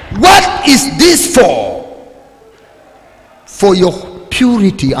 Amen. What is this for? For your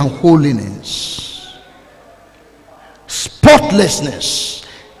purity and holiness, spotlessness,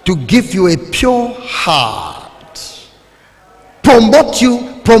 to give you a pure heart, promote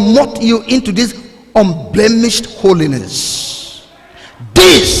you into this unblemished holiness.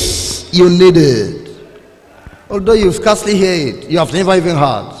 This you needed. Although you scarcely hear it, you have never even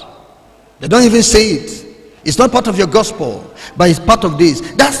heard. They don't even say it. It's not part of your gospel, but it's part of this.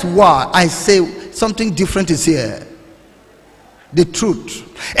 That's why I say something different is here. The truth.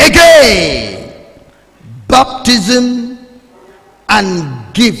 Again, baptism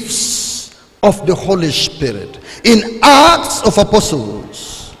and gifts of the Holy Spirit. In Acts of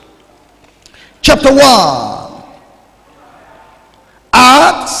Apostles, chapter 1.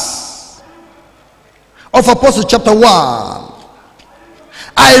 Acts of Apostles, chapter 1.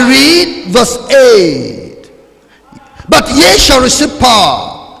 I read verse 8. But ye shall receive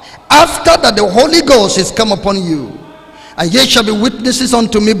power after that the Holy Ghost is come upon you, and ye shall be witnesses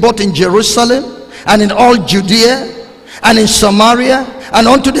unto me both in Jerusalem and in all Judea and in Samaria and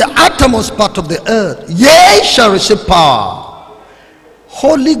unto the uttermost part of the earth. Ye shall receive power.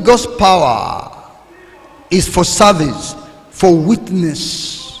 Holy Ghost power is for service, for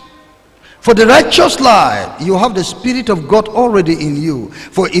witness. For the righteous life, you have the Spirit of God already in you.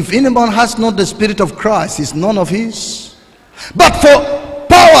 For if anyone has not the Spirit of Christ, he is none of his. But for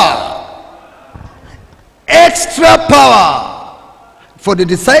power, extra power, for the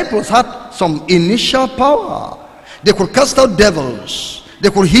disciples had some initial power. They could cast out devils, they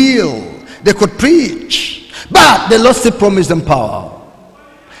could heal, they could preach, but the Lord still promised them power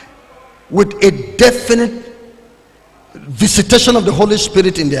with a definite visitation of the Holy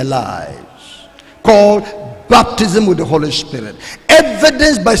Spirit in their lives, called baptism with the Holy Spirit,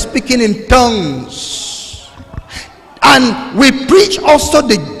 evidenced by speaking in tongues. And we preach also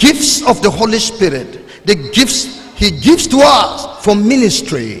the gifts of the Holy Spirit, the gifts he gives to us for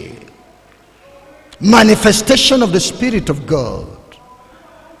ministry, manifestation of the Spirit of God,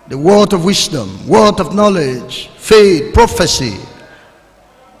 the word of wisdom, word of knowledge, faith, prophecy,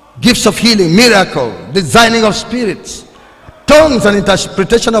 gifts of healing, miracle, designing of spirits, tongues and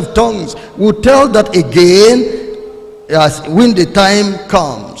interpretation of tongues. We'll tell that again as when the time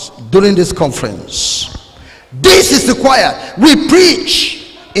comes during this conference. This is required. We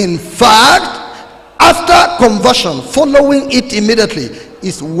preach. In fact, after conversion, following it immediately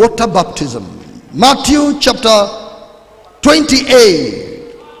is water baptism. Matthew chapter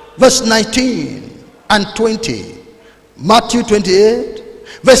 28 verse 19 and 20. Matthew 28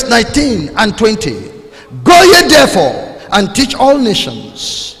 verse 19 and 20. Go ye therefore and teach all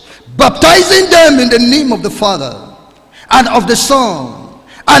nations, baptizing them in the name of the Father and of the Son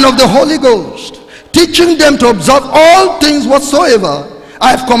and of the Holy Ghost, teaching them to observe all things whatsoever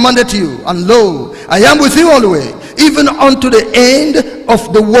I have commanded you. And lo, I am with you always, even unto the end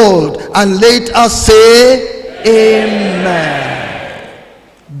of the world. And let us say, Amen.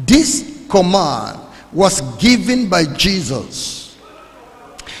 This command was given by Jesus.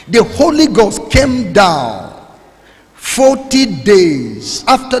 The Holy Ghost came down 40 days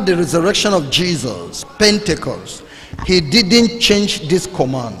after the resurrection of Jesus, Pentecost. He didn't change this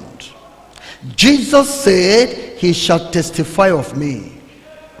command. Jesus said, he shall testify of me.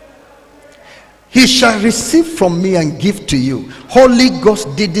 He shall receive from me and give to you. Holy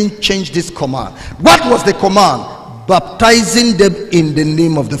Ghost didn't change this command. What was the command? Baptizing them in the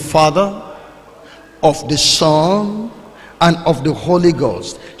name of the Father, of the Son, and of the Holy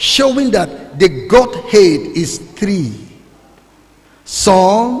Ghost, showing that the Godhead is three.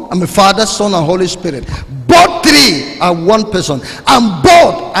 Father, Son, and Holy Spirit. Both three are one person, and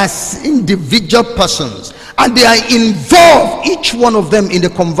both as individual persons, and they are involved, each one of them, in the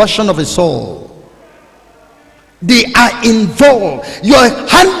conversion of a soul. They are involved. You are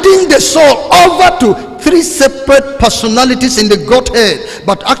handing the soul over to three separate personalities in the Godhead,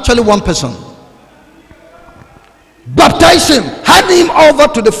 but actually one person. Baptize him, hand him over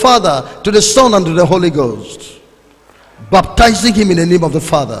to the Father, to the Son, and to the Holy Ghost. Baptizing him in the name of the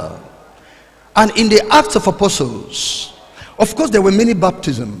Father. And in the Acts of Apostles, of course there were many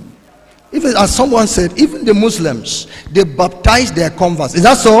baptisms. Even as someone said, even the Muslims, they baptize their converts. Is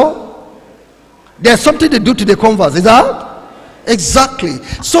that so? There's something they do to the converts. Is that? Exactly.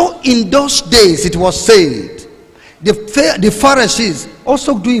 So in those days it was said, the Pharisees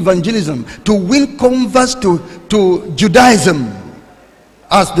also do evangelism to win converts to Judaism.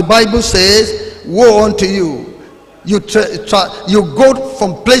 As the Bible says, woe unto you. You go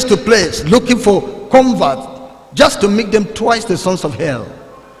from place to place looking for converts just to make them twice the sons of hell.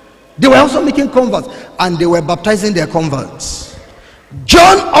 They were also making converts, and they were baptizing their converts.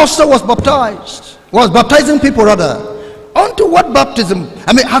 John also was baptizing people rather. Unto what baptism?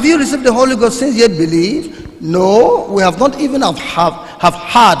 I mean, have you received the Holy Ghost since yet believe? No, we have not even have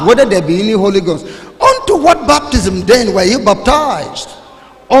heard whether there be any Holy Ghost. Unto what baptism then were you baptized?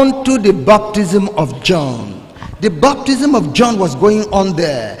 Unto the baptism of John. The baptism of John was going on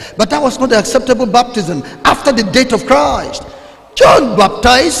there, but that was not the acceptable baptism after the death of Christ. John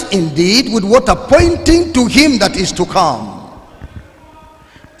baptized indeed with water, pointing to him that is to come.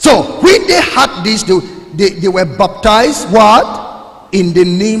 So when they had this, they were baptized what? In the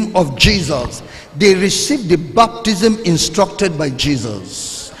name of Jesus. They received the baptism instructed by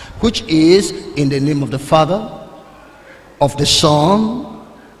Jesus, which is in the name of the Father, of the Son,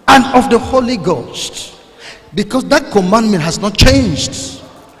 and of the Holy Ghost. Because that commandment has not changed.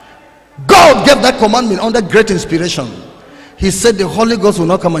 God gave that commandment under great inspiration. He said the Holy Ghost will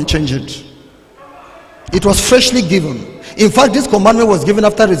not come and change it. It was freshly given. In fact, this commandment was given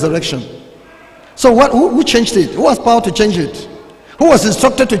after resurrection. So who changed it? Who has power to change it? Who was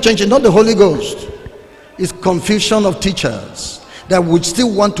instructed to change it? Not the Holy Ghost. It's confusion of teachers that would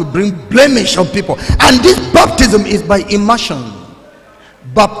still want to bring blemish on people. And this baptism is by immersion.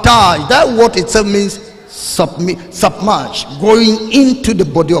 Baptize, that word itself means submerge, going into the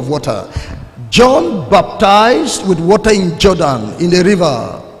body of water. John baptized with water in Jordan, in the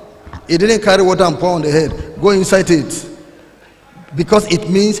river. He didn't carry water and pour on the head. Go inside it. Because it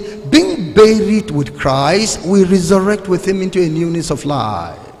means being buried with Christ, we resurrect with him into a newness of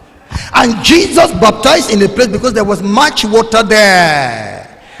life. And Jesus baptized in a place because there was much water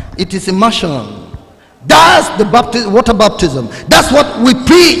there. It is immersion. That's the water baptism. That's what we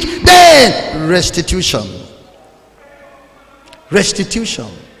preach. Then restitution. Restitution.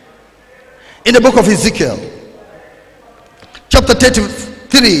 In the book of Ezekiel, chapter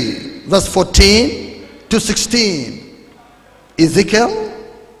 33, verse 14 to 16. Ezekiel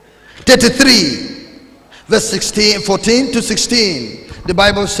 33, verse 14 to 16. The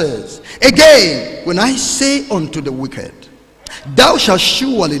Bible says, again, when I say unto the wicked, thou shalt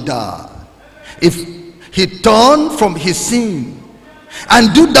surely die, if he turn from his sin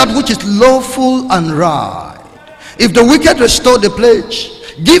and do that which is lawful and right, if the wicked restore the pledge,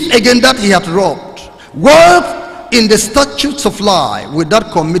 give again that he hath robbed, work in the statutes of life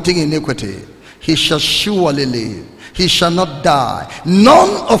without committing iniquity, he shall surely live, he shall not die.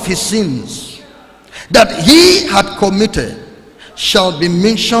 None of his sins that he had committed shall be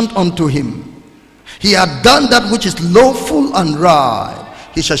mentioned unto him. He had done that which is lawful and right,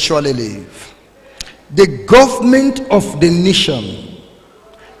 he shall surely live. The government of the nation,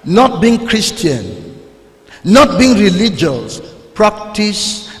 not being Christian, not being religious,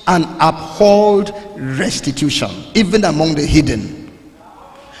 practice and uphold restitution, even among the heathen.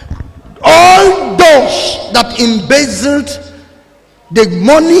 All those that embezzled the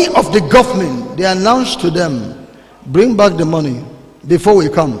money of the government, they announced to them, Bring back the money before we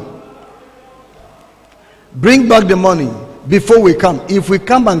come. Bring back the money before we come. If we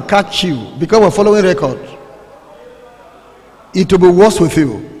come and catch you, because we're following record, it will be worse with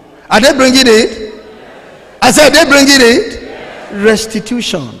you. Are they bringing it? I said, are they bringing it?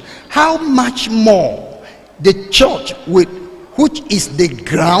 Restitution. How much more the church, which is the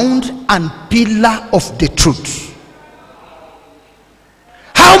ground and pillar of the truth?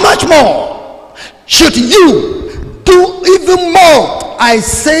 How much more should you do? Even more, I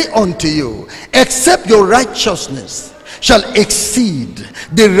say unto you, except your righteousness shall exceed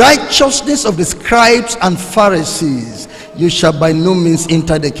the righteousness of the scribes and Pharisees, you shall by no means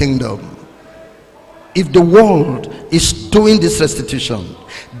enter the kingdom. If the world is doing this restitution,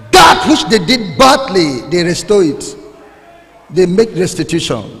 that which they did badly, they restore it. They make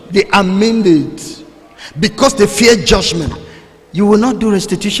restitution. They amend it because they fear judgment. You will not do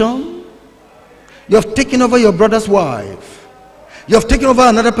restitution. You have taken over your brother's wife. You have taken over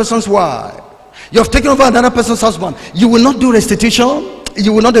another person's wife. You have taken over another person's husband. You will not do restitution.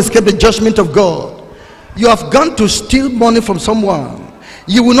 You will not escape the judgment of God. You have gone to steal money from someone.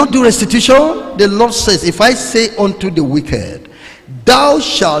 You will not do restitution. The Lord says, if I say unto the wicked, thou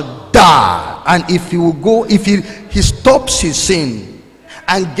shalt die, and if you will go, if he stops his sin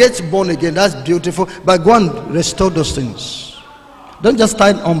and gets born again, that's beautiful, but go and restore those things. Don't just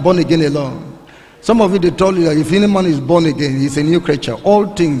stand on born again alone. Some of you, they told you that if any man is born again, he's a new creature. All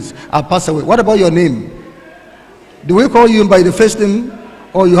things are passed away. What about your name? Do we call you by the first name,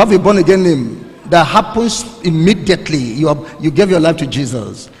 or you have a born again name that happens immediately you gave your life to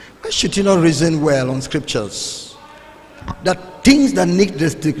Jesus? Why should you not reason well on scriptures that things that need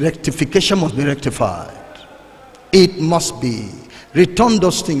rectification must be rectified? It must be. Return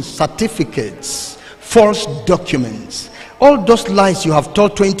those things, certificates, false documents, all those lies you have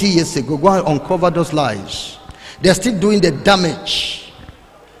told 20 years ago. Go and uncover those lies. They're still doing the damage.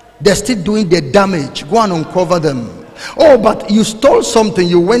 They're still doing the damage. Go and uncover them. Oh, but you stole something.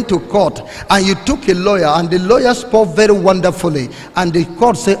 You went to court and you took a lawyer, and the lawyer spoke very wonderfully, and the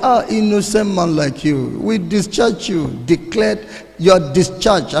court said, innocent man like you, we discharge you, declared you are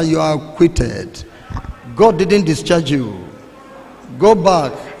discharged and you are acquitted. God didn't discharge you. Go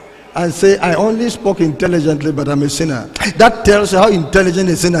back and say, I only spoke intelligently, but I'm a sinner. That tells you how intelligent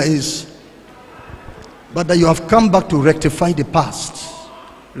a sinner is. But that you have come back to rectify the past.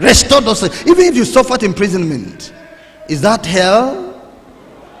 Restore those things. Even if you suffered imprisonment, is that hell?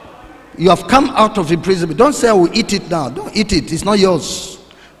 You have come out of imprisonment. Don't say, I will eat it now. Don't eat it. It's not yours.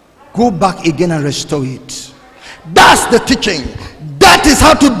 Go back again and restore it. That's the teaching. That is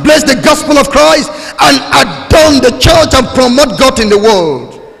how to bless the gospel of Christ and adorn the church and promote God in the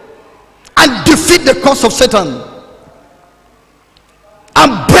world and defeat the cause of Satan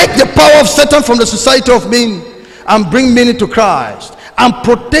and break the power of Satan from the society of men and bring many to Christ and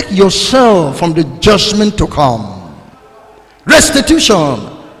protect yourself from the judgment to come. Restitution,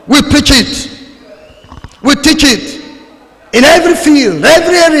 we preach it, we teach it in every field,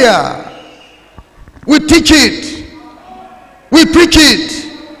 every area. We teach it, we preach it.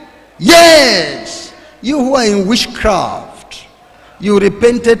 Yes, you who are in witchcraft, you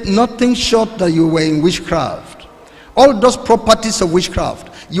repented, nothing short that you were in witchcraft. All those properties of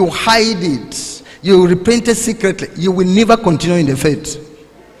witchcraft, you hide it, you repented secretly, you will never continue in the faith.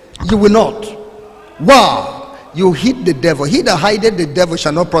 You will not. Wow. You hid the devil. He that hideth the devil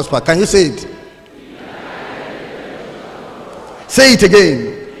shall not prosper. Can you say it? Say it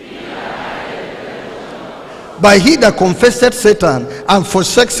again. By he that confesseth Satan and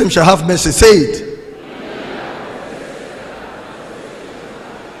forsakes him shall have mercy. Say it.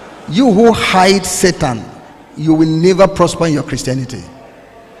 You who hide Satan, you will never prosper in your Christianity.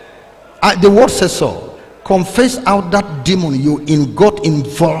 The word says so. Confess out that demon you got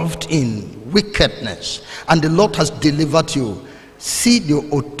involved in wickedness, and the Lord has delivered you. See the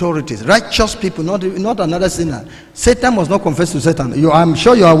authorities, righteous people, not another sinner. Satan must not confess to Satan. I'm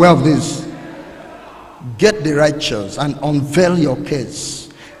sure you are aware of this. Get the righteous and unveil your case,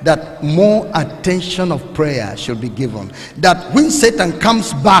 that more attention of prayer should be given, that when Satan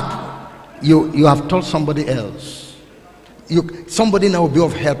comes back, you have told somebody else. Somebody now will be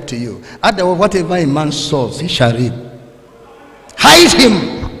of help to you. Otherwise, whatever a man sows, he shall reap. Hide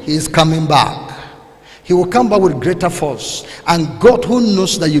him. He is coming back. He will come back with greater force, and God, who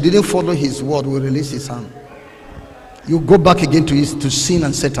knows that you didn't follow his word, will release his hand. You go back again to sin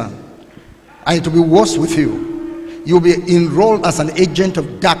and Satan, and it will be worse with you. You'll be enrolled as an agent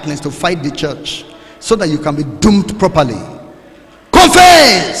of darkness to fight the church, so that you can be doomed properly.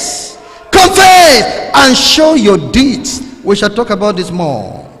 Confess, confess, and show your deeds. We shall talk about this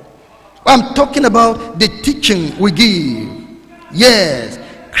more. I'm talking about the teaching we give. Yes,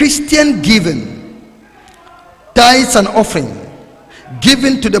 Christian giving, tithes and offering,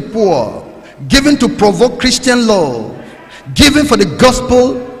 giving to the poor, giving to provoke Christian love, giving for the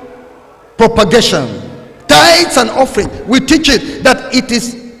gospel propagation, tithes and offering. We teach it that it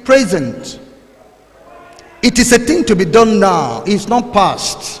is present. It is a thing to be done now. It's not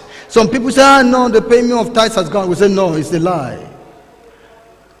past. Some people say, no, the payment of tithes has gone. We say, no, it's a lie.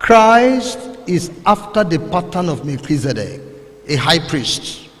 Christ is after the pattern of Melchizedek, a high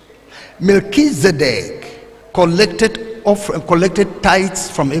priest. Melchizedek collected tithes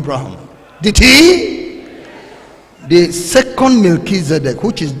from Abraham. Did he? The second Melchizedek,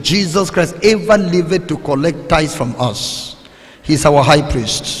 which is Jesus Christ, ever lived to collect tithes from us. He's our high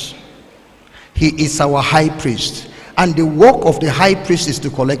priest. He is our high priest. And the work of the high priest is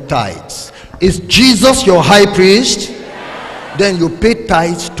to collect tithes. Is Jesus your high priest? Then you pay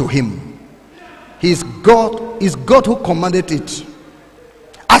tithes to him. He's God. Is God who commanded it.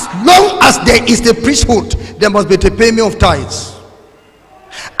 As long as there is the priesthood, there must be the payment of tithes.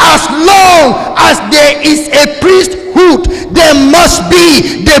 As long as there is a priesthood, there must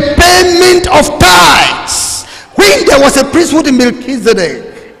be the payment of tithes. When there was a priesthood in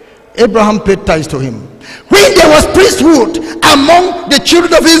Melchizedek, Abraham paid tithes to him. When there was priesthood among the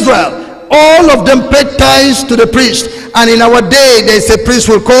children of Israel, all of them paid tithes to the priest. And in our day, there is a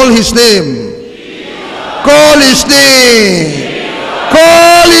priesthood. Call his name. Call his name.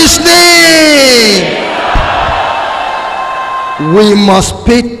 Call his name. We must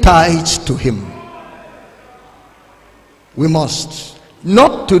pay tithes to him. We must.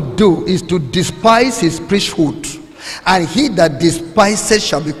 Not to do is to despise his priesthood. And he that despises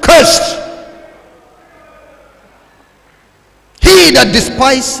shall be cursed. He that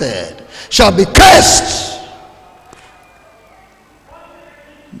despised shall be cursed.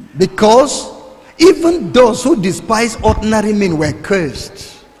 Because even those who despise ordinary men were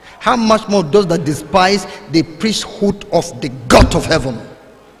cursed. How much more those that despise the priesthood of the God of heaven,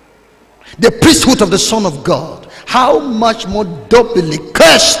 the priesthood of the Son of God? How much more doubly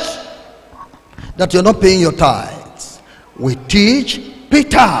cursed that you're not paying your tithes? We teach, pay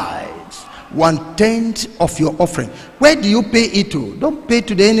tithes, 1/10 of your offering. Where do you pay it to? Don't pay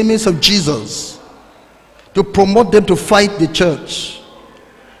to the enemies of Jesus to promote them to fight the church.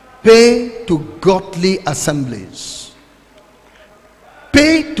 Pay to godly assemblies.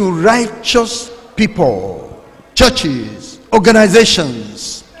 Pay to righteous people, churches,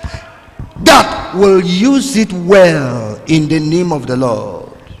 organizations that will use it well in the name of the Lord,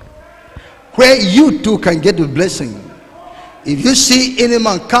 where you too can get the blessing. If you see any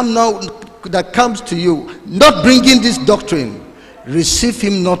man come now that comes to you not bringing this doctrine, receive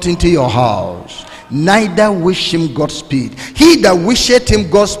him not into your house, neither wish him Godspeed. He that wisheth him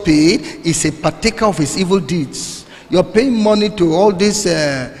Godspeed is a partaker of his evil deeds. You're paying money to all these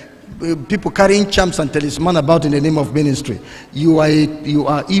people carrying charms and talisman about in the name of ministry. You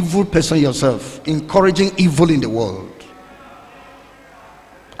are evil person yourself, encouraging evil in the world.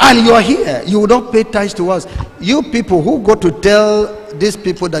 And you are here, you will not pay tithes to us. You people who go to tell these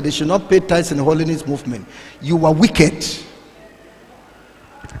people that they should not pay tithes in the holiness movement, you are wicked.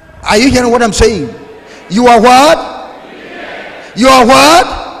 Are you hearing what I'm saying? You are what? Wicked. You are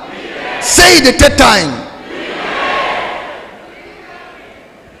what? Wicked. Say it the third time. Wicked.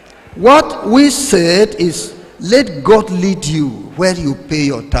 What we said is, let God lead you where you pay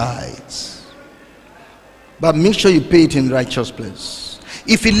your tithes. But make sure you pay it in righteous place.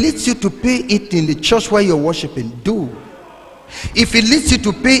 If it leads you to pay it in the church where you're worshiping, do. If it leads you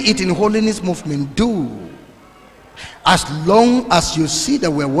to pay it in holiness movement, do. As long as you see that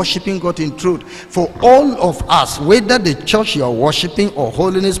we're worshiping God in truth. For all of us, whether the church you are worshiping or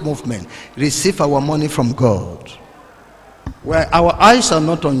holiness movement, receive our money from God. Where our eyes are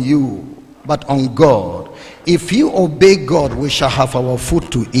not on you, but on God. If you obey God, we shall have our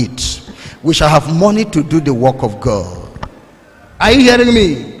food to eat. We shall have money to do the work of God. Are you hearing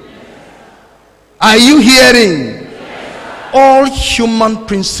me? Are you hearing? All human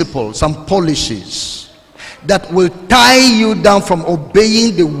principles and policies that will tie you down from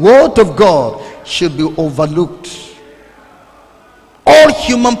obeying the word of God should be overlooked. All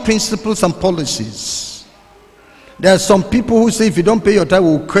human principles and policies. There are some people who say if you don't pay your tithe,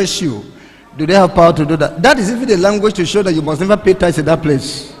 we'll curse you. Do they have power to do that? That is even the language to show that you must never pay tithes in that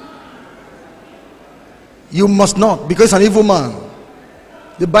place. You must not, because it's an evil man.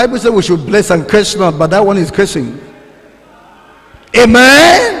 The Bible says we should bless and curse not, but that one is cursing.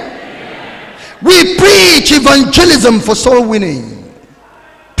 Amen? We preach evangelism for soul winning.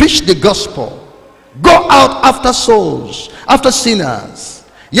 Preach the gospel. Go out after souls, after sinners.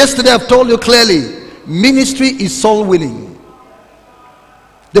 Yesterday I've told you clearly, ministry is soul winning.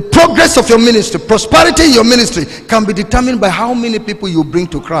 The progress of your ministry, prosperity in your ministry can be determined by how many people you bring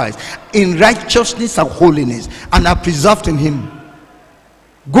to Christ in righteousness and holiness and are preserved in him.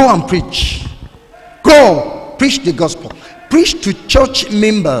 Go and preach. Go preach the gospel. Preach to church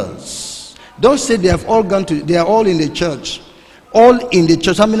members. Don't say they have all gone to, they are all in the church. All in the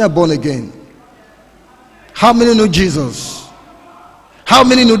church. How many are born again? How many know Jesus? How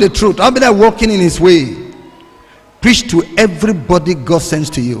many know the truth? How many are walking in his way? Preach to everybody God sends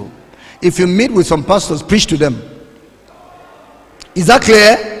to you. If you meet with some pastors, preach to them. Is that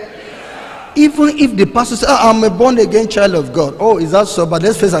clear? Yeah. Even if the pastor says, I'm a born again child of God. Oh, is that so? But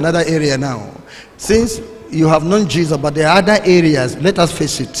let's face another area now. Since you have known Jesus, but there are other areas, let us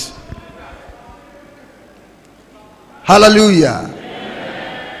face it. Hallelujah.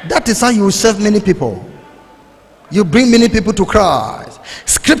 Yeah. That is how you will serve many people. You bring many people to Christ.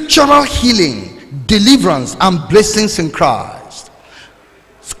 Scriptural healing, deliverance and blessings in Christ.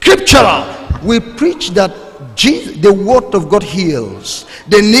 Scriptural, we preach that Jesus, the word of God heals,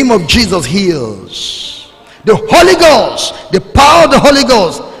 the name of Jesus heals. The Holy Ghost, the power of the Holy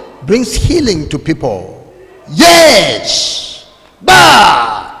Ghost brings healing to people. Yes,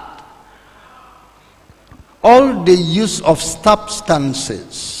 but all the use of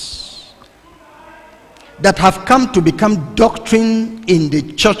substances that have come to become doctrine in the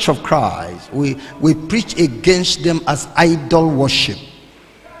church of Christ, we preach against them as idol worship.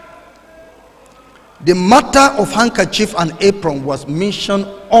 The matter of handkerchief and apron was mentioned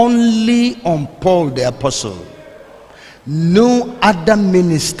only on Paul the apostle. No other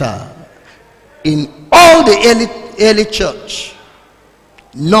minister in all the early church,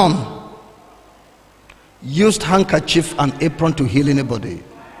 none, used handkerchief and apron to heal anybody.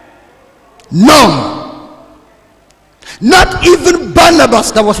 None. Not even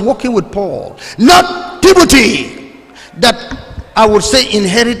Barnabas that was working with Paul. Not Timothy that I would say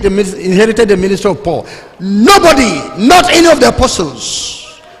inherited the ministry of Paul. Nobody, not any of the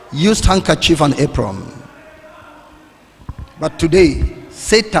apostles, used handkerchief and apron. But today,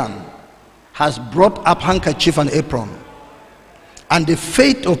 Satan has brought up handkerchief and apron, and the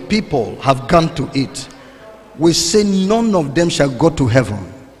fate of people have gone to it. We say none of them shall go to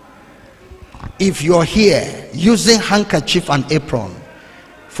heaven. If you're here using handkerchief and apron,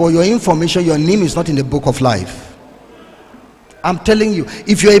 for your information, your name is not in the book of life. I'm telling you,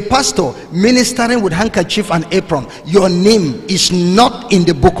 if you're a pastor ministering with handkerchief and apron, your name is not in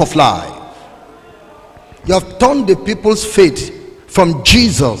the book of life. You have turned the people's faith from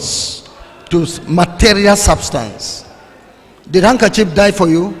Jesus to material substance. Did handkerchief die for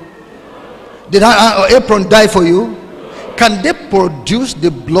you? Did apron die for you? Can they produce the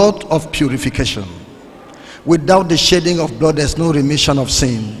blood of purification? Without the shedding of blood, there's no remission of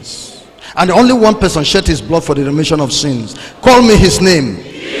sins. And only one person shed his blood for the remission of sins. Call me his name.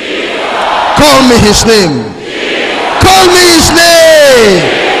 Jesus. Call me his name. Jesus. Call me his name.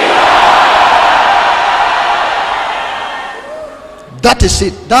 Jesus. That is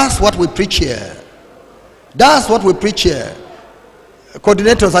it. That's what we preach here. That's what we preach here.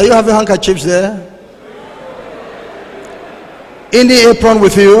 Coordinators, are you having handkerchiefs there? In the apron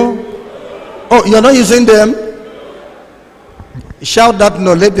with you? Oh, you're not using them? Shout that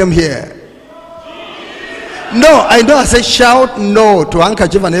no, let them hear. No, I know I say shout no to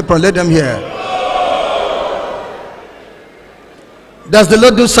handkerchief and apron, let them hear. Does the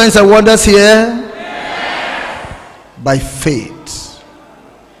Lord do signs and wonders here? By faith.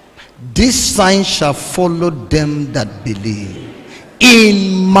 This sign shall follow them that believe.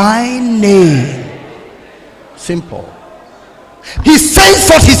 In my name. Simple. He sends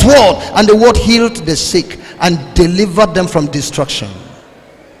forth his word, and the word healed the sick and delivered them from destruction.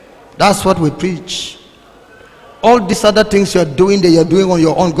 That's what we preach. All these other things you're doing that you're doing on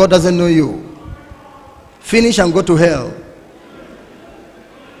your own, God doesn't know you. Finish and go to hell.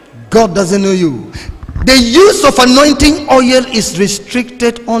 God doesn't know you. The use of anointing oil is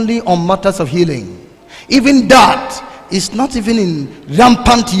restricted only on matters of healing. Even that is not even in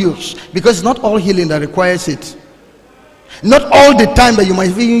rampant use, because it's not all healing that requires it. Not all the time that you might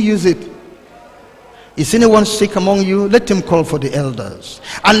even use it. Is anyone sick among you? Let him call for the elders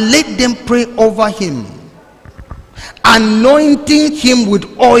and let them pray over him, anointing him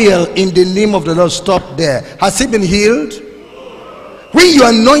with oil in the name of the Lord. Stop there. Has he been healed? When you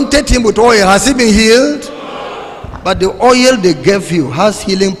anointed him with oil, has he been healed? But the oil they gave you has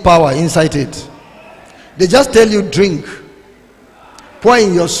healing power inside it. They just tell you drink, pour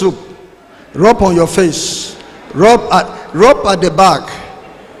in your soup, rub on your face, rub at the back,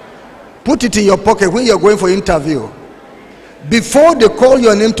 put it in your pocket when you're going for interview. Before they call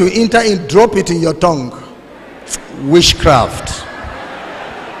your name to enter in, drop it in your tongue. Witchcraft.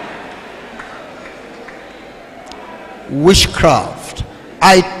 Witchcraft.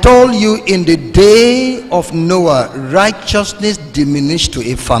 I told you in the day of Noah, righteousness diminished to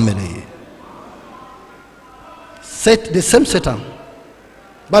a family. The same Satan.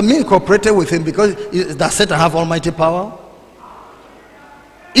 But me cooperated with him because does Satan have almighty power?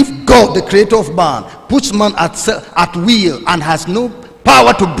 If God, the creator of man, puts man at will and has no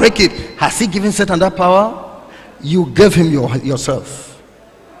power to break it, has he given Satan that power? You gave him yourself.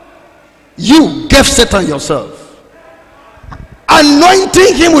 You gave Satan yourself.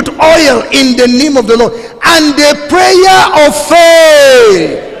 Anointing him with oil in the name of the Lord, and the prayer of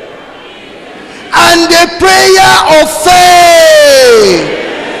faith, and the prayer of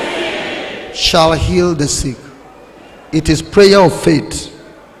faith shall heal the sick. It is prayer of faith.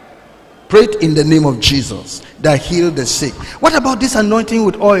 Pray it in the name of Jesus that heal the sick. What about this anointing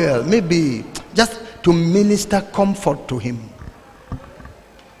with oil? Maybe just to minister comfort to him.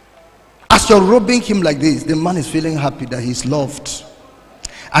 As you're rubbing him like this, the man is feeling happy that he's loved,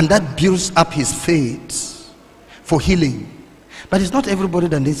 and that builds up his faith for healing. But it's not everybody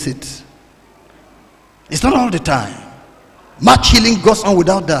that needs it. It's not all the time. Much healing goes on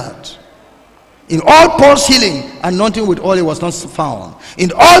without that. In all Paul's healing, anointing with oil was not found.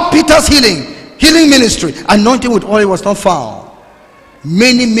 In all Peter's healing ministry, anointing with oil was not found.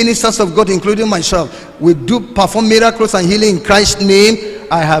 Many ministers of God, including myself, we do perform miracles and healing in Christ's name.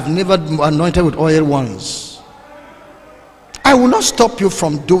 I have never anointed with oil once. I will not stop you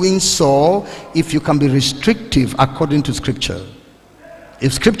from doing so if you can be restrictive according to scripture.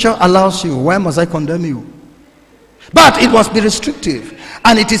 If scripture allows you, why must I condemn you? But it must be restrictive,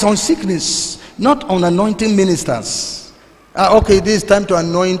 and it is on sickness, not on anointing ministers. Okay, this is time to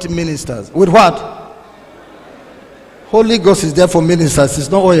anoint ministers. With what? Holy Ghost is there for ministers. It's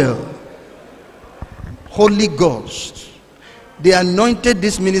not oil. Holy Ghost. They anointed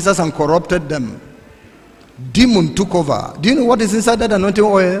these ministers and corrupted them. Demon took over. Do you know what is inside that anointing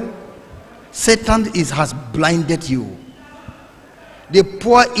oil? Satan has blinded you. They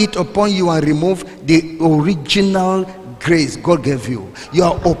pour it upon you and remove the original grace God gave you. You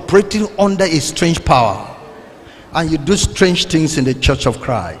are operating under a strange power, and you do strange things in the church of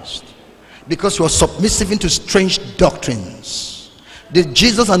Christ because you are submissive to strange doctrines. Did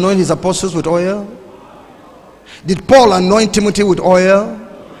Jesus anoint his apostles with oil? Did Paul anoint Timothy with oil?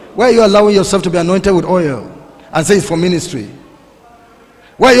 Why are you allowing yourself to be anointed with oil and say it's for ministry?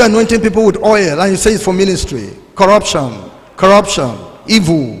 Why are you anointing people with oil and you say it's for ministry? Corruption,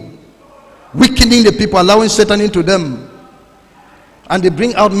 evil, weakening the people, allowing Satan into them. And they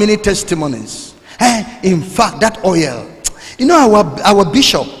bring out many testimonies. In fact, that oil, you know, our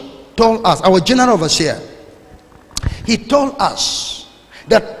bishop told us, our general overseer, he told us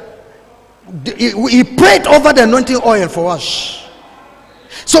that he prayed over the anointing oil for us.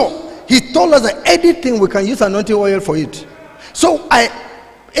 So he told us that anything we can use anointing oil for it. So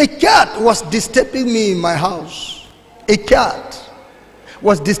a cat was disturbing me in my house. A cat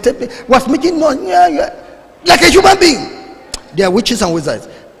was disturbing, was making noise like a human being. They are witches and wizards.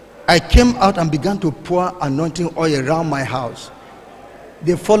 I came out and began to pour anointing oil around my house.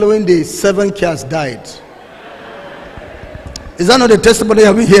 The following day, 7 cats died. Is that not the testimony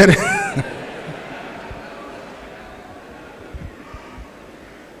I've been hearing?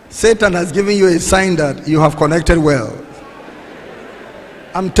 Satan has given you a sign that you have connected well.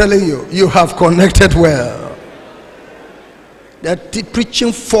 I'm telling you, you have connected well. They're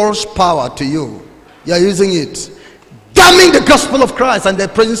preaching false power to you. You are using it, damning the gospel of Christ, and the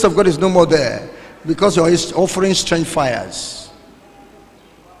presence of God is no more there because you are offering strange fires.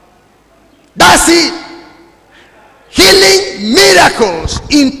 That's it. Healing miracles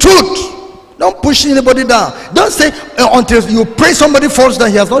in truth. Don't push anybody down. Don't say until you pray somebody falls down,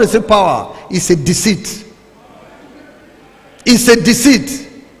 he has not received power. It's a deceit. It's a deceit.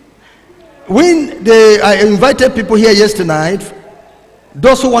 When I invited people here yesterday night,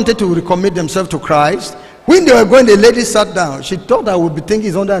 those who wanted to recommit themselves to Christ, when they were going, the lady sat down. She thought I would be thinking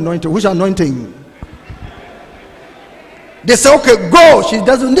it's under anointing. Which anointing? They said, okay, go. She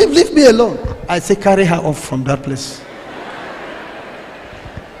doesn't leave me alone. I say, carry her off from that place.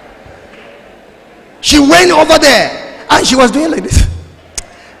 She went over there and she was doing like this.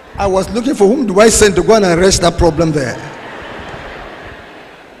 I was looking for whom do I send to go and arrest that problem there.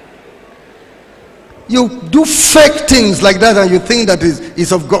 You do fake things like that and you think that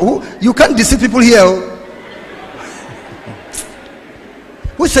is of God. You can't deceive people here.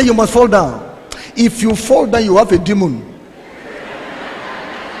 Who say you must fall down? If you fall down, you have a demon.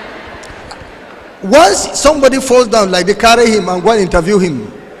 Once somebody falls down, like they carry him and go and interview him.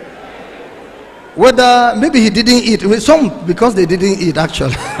 Whether maybe he didn't eat. Some because they didn't eat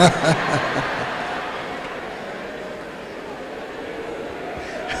actually.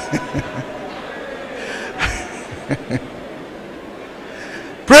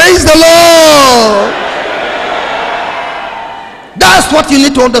 Praise the Lord. That's what you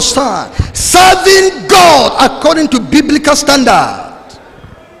need to understand. Serving God according to biblical standard.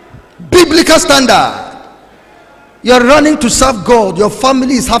 Biblical standard. You're running to serve God. Your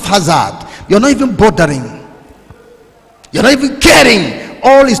family is haphazard. You're not even bothering. You're not even caring.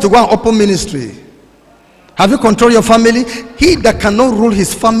 All is to go and open ministry. Have you controlled your family? He that cannot rule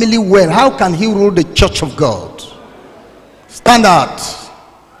his family well, how can he rule the church of God? Standard.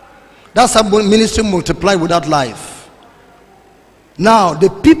 That's how ministry multiply without life. Now, the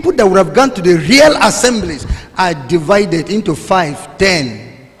people that would have gone to the real assemblies are divided into 5,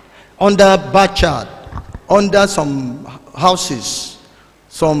 10, under Bachad, under some houses,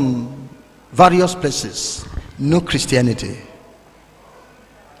 some various places. No Christianity.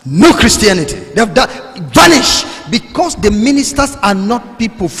 No Christianity. They have vanished because the ministers are not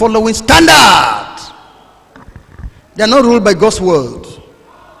people following standard. They are not ruled by God's word.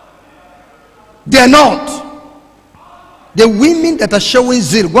 They are not. The women that are showing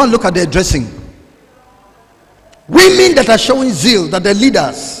zeal, go and look at their dressing. Women that are showing zeal, that they're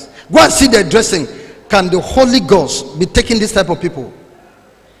leaders, go and see their dressing. Can the Holy Ghost be taking this type of people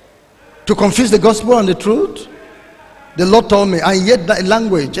to confuse the gospel and the truth? The Lord told me, and yet that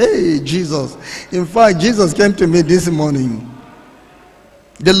language, hey, Jesus. In fact, Jesus came to me this morning.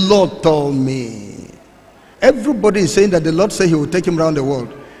 The Lord told me. Everybody is saying that the Lord said he will take him around the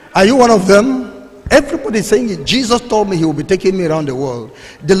world. Are you one of them? Everybody is saying it. Jesus told me he will be taking me around the world.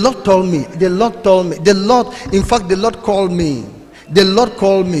 The Lord told me. The Lord told me. The Lord, in fact, the Lord called me. The Lord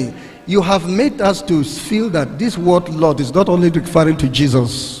called me. You have made us to feel that this word Lord is not only referring to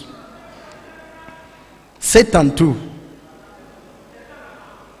Jesus. Satan too.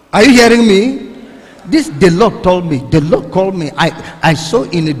 Are you hearing me? This the Lord told me. The Lord called me. I saw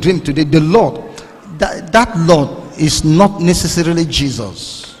in a dream today. The Lord, that Lord is not necessarily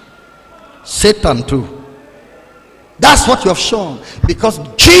Jesus. Satan too. That's what you have shown. Because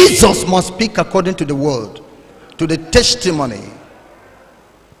Jesus must speak according to the word, to the testimony.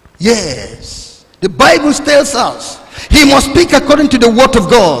 Yes. The Bible tells us he must speak according to the word of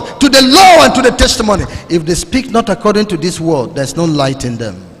God, to the law and to the testimony. If they speak not according to this word, there's no light in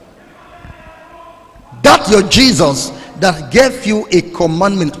them. That your Jesus that gave you a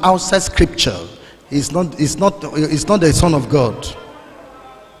commandment outside scripture is not the Son of God.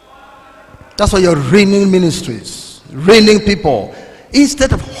 That's why you're reigning ministries, reigning people.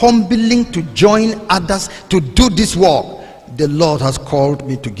 Instead of humbling to join others to do this work, the Lord has called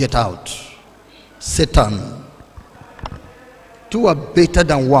me to get out. Satan. Two are better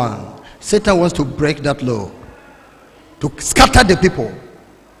than one. Satan wants to break that law, to scatter the people,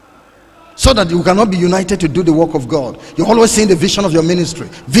 so that you cannot be united to do the work of God. You're always seeing the vision of your ministry.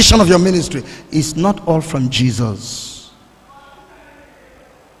 Vision of your ministry is not all from Jesus.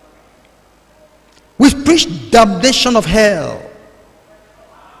 We preach damnation of hell.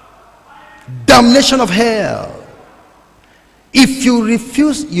 Damnation of hell. If you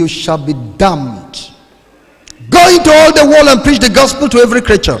refuse, you shall be damned. Go into all the world and preach the gospel to every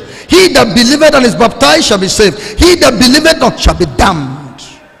creature. He that believeth and is baptized shall be saved. He that believeth not shall be damned.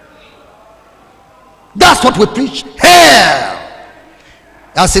 That's what we preach. Hell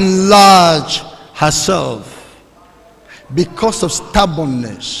has enlarged herself because of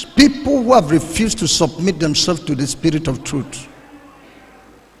stubbornness. People who have refused to submit themselves to the spirit of truth,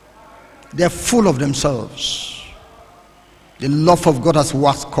 they are full of themselves. The love of God has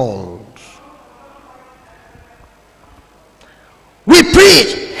waxed cold. We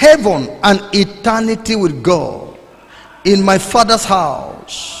preach heaven and eternity with God. In my Father's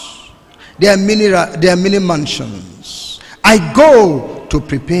house there are many mansions. I go to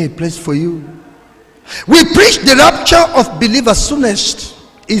prepare a place for you. We preach the rapture of believers soonest.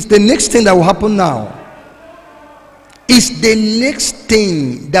 Is the next thing that will happen now. Is the next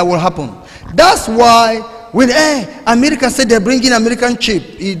thing that will happen. That's why when America said they're bringing American chip,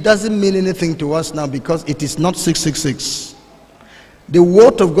 it doesn't mean anything to us now because it is not 666. The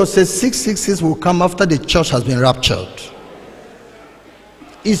word of God says 666 will come after the church has been raptured.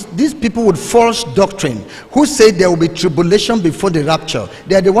 Is these people with false doctrine who say there will be tribulation before the rapture?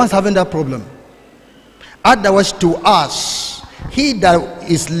 They are the ones having that problem. Otherwise, to us, he that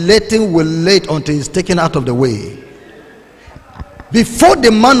is letting will late until he is taken out of the way. Before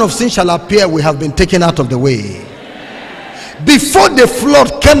the man of sin shall appear, we have been taken out of the way. Before the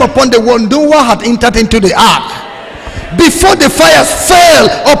flood came upon the world, Noah had entered into the ark. Before the fires fell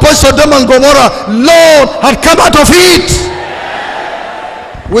upon Sodom and Gomorrah, Lord had come out of it.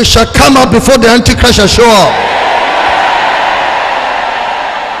 We shall come out before the Antichrist shall show up.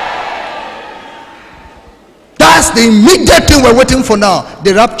 That's the immediate thing we're waiting for now.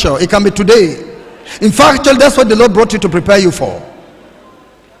 The rapture. It can be today. In fact, that's what the Lord brought you to prepare you for.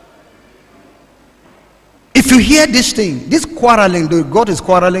 If you hear this thing, this quarreling, though God is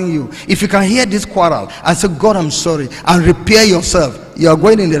quarreling you, if you can hear this quarrel and say, God, I'm sorry, and repair yourself, you are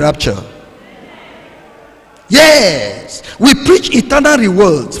going in the rapture. Yes, we preach eternal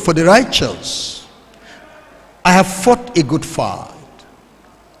rewards for the righteous. I have fought a good fight.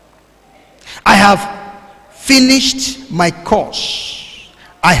 I have finished my course.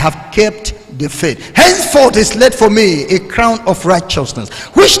 I have kept the faith. Henceforth is laid for me a crown of righteousness,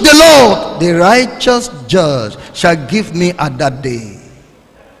 which the Lord, the righteous judge, shall give me at that day.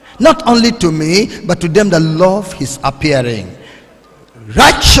 Not only to me, but to them that love his appearing.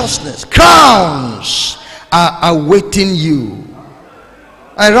 Righteousness, crowns are awaiting you.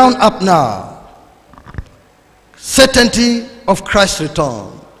 I round up now. Certainty of Christ's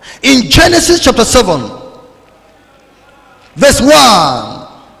return. In Genesis chapter 7, verse 1.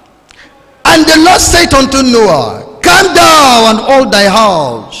 And the Lord said unto Noah, Come thou and all thy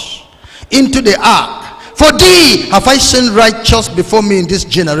house into the ark, for thee have I seen righteous before me in this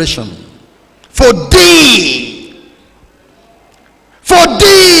generation. For thee,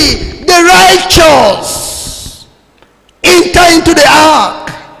 the righteous, enter into the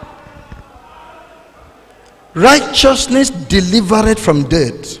ark. Righteousness delivered from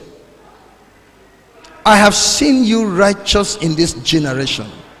death. I have seen you righteous in this generation.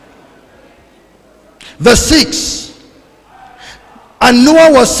 Verse 6. And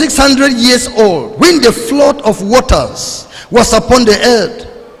Noah was 600 years old when the flood of waters was upon the earth.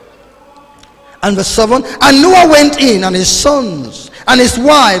 And verse 7. And Noah went in, and his sons, and his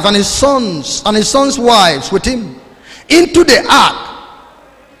wife, and his sons, and his sons' wives with him, into the ark,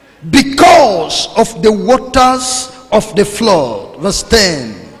 because of the waters of the flood. Verse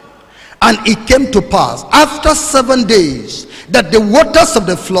 10. And it came to pass after 7 days that the waters of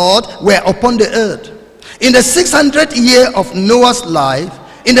the flood were upon the earth. In the 600th year of Noah's life,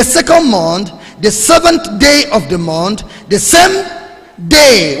 in the second month, the 7th day of the month, the same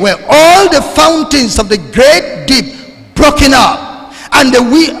day were all the fountains of the great deep broken up, and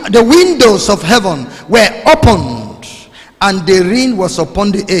the windows of heaven were opened, and the rain was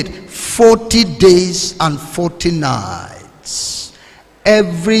upon the earth 40 days and 40 nights.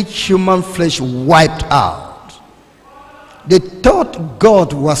 Every human flesh wiped out. They thought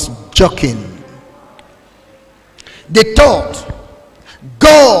God was joking. They thought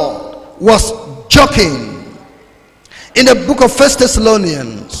God was joking. In the book of 1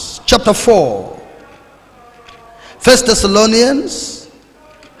 Thessalonians chapter 4, 1 Thessalonians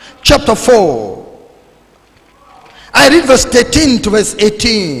chapter 4, I read verse 13 to verse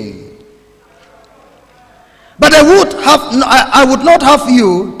 18. But I would not have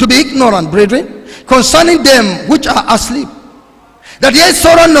you to be ignorant, brethren, concerning them which are asleep, that ye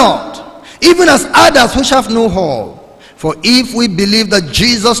sorrow not, even as others which have no hope. For if we believe that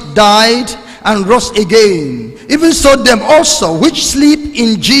Jesus died and rose again, even so them also which sleep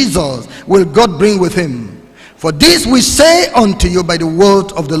in Jesus will God bring with him. For this we say unto you by the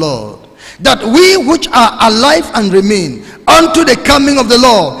word of the Lord, that we which are alive and remain unto the coming of the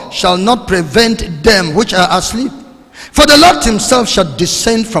Lord shall not prevent them which are asleep. For the Lord himself shall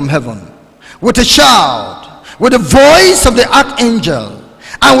descend from heaven with a shout, with the voice of the archangel,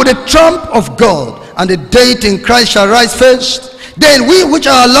 and with the trump of God, and the dead in Christ shall rise first. Then we which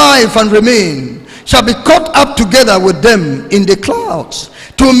are alive and remain shall be caught up together with them in the clouds,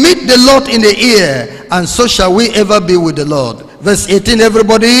 to meet the Lord in the air, and so shall we ever be with the Lord. Verse 18,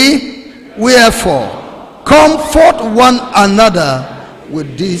 everybody. Wherefore, comfort one another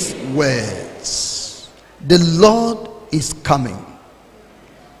with these words. The Lord is coming.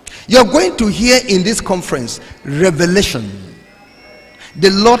 You're going to hear in this conference revelation the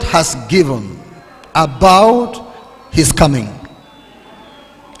Lord has given about his coming.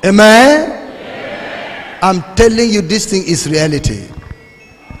 Amen? I'm telling you, this thing is reality.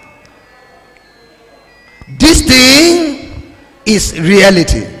 This thing is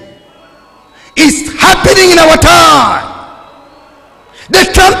reality. It's happening in our time.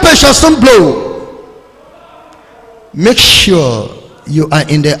 The trumpet shall soon blow. Make sure you are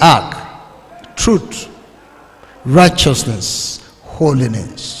in the ark. Truth, righteousness,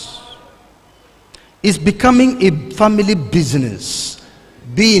 holiness. It's becoming a family business.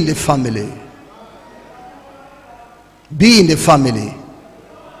 Be in the family. be in the family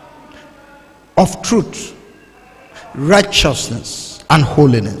of truth, righteousness, and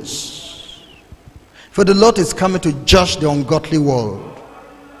holiness. For the Lord is coming to judge the ungodly world.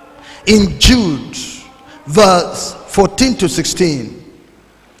 In Jude, verse 14 to 16.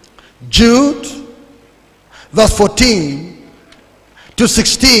 Jude, verse 14 to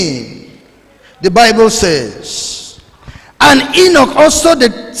 16. The Bible says, and Enoch also,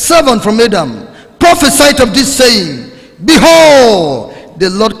 the servant from Adam, prophesied of this, saying, behold, the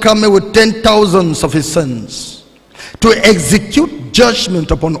Lord cometh with 10,000s of his sons, to execute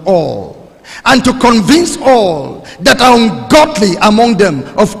judgment upon all, and to convince all that are ungodly among them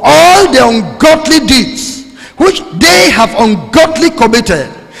of all their ungodly deeds which they have ungodly committed,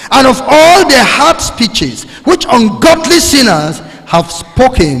 and of all their hard speeches which ungodly sinners have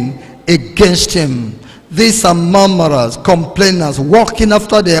spoken against him. These are murmurers, complainers, walking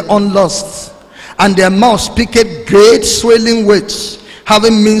after their own lusts, and their mouth speaketh great swelling words,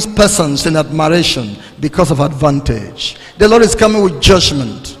 having means persons in admiration because of advantage. The Lord is coming with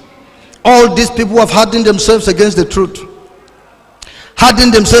judgment. All these people have hardened themselves against the truth,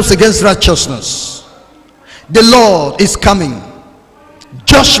 hardened themselves against righteousness. The Lord is coming.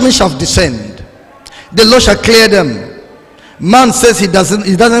 Judgment shall descend. The Lord shall clear them. Man says he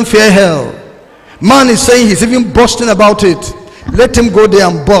doesn't fear hell. Man is saying he's even boasting about it. Let him go there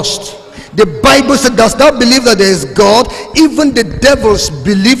and boast. The Bible said, does thou believe that there is God? Even the devils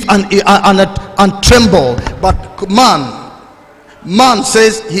believe and tremble. But man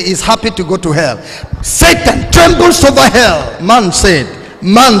says he is happy to go to hell. Satan trembles over hell. Man said,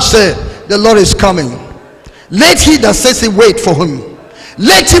 the Lord is coming. Let he that says he wait for him.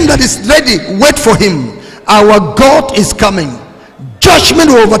 Let him that is ready wait for him. Our God is coming. Judgment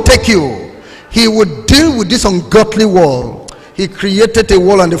will overtake you. He would deal with this ungodly world. He created a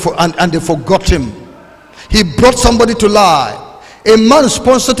world and they forgot him. He brought somebody to lie. A man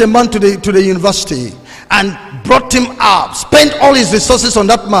sponsored a man to the university and brought him up, spent all his resources on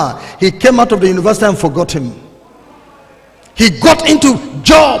that man. He came out of the university and forgot him. He got into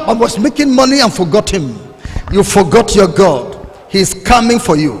job and was making money and forgot him. You forgot your God. He's coming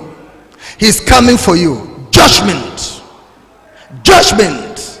for you. He's coming for you. Judgment.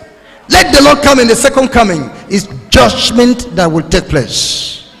 Judgment. Let the Lord come in the second coming. Is judgment that will take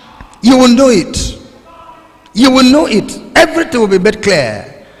place. You will know it. You will know it. Everything will be made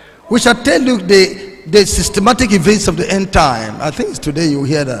clear. We shall tell you the systematic events of the end time. I think it's today you will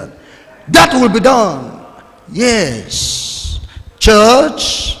hear that. That will be done. Yes.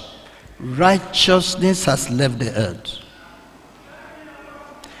 Church, righteousness has left the earth.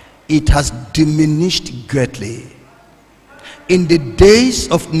 It has diminished greatly. In the days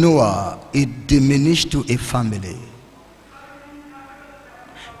of Noah, it diminished to a family.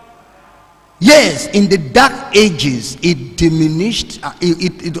 Yes, in the dark ages, it diminished,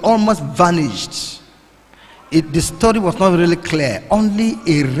 it almost vanished. The story was not really clear. Only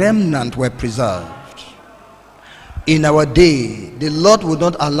a remnant were preserved. In our day, the Lord would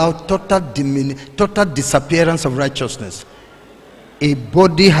not allow total disappearance of righteousness. A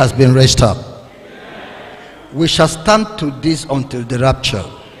body has been raised up. We shall stand to this until the rapture.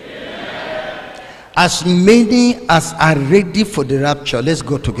 As many as are ready for the rapture, let's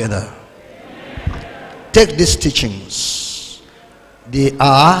go together. Take these teachings. They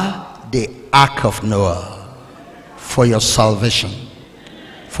are the ark of Noah for your salvation,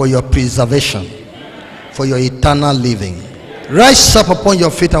 for your preservation, for your eternal living. Rise up upon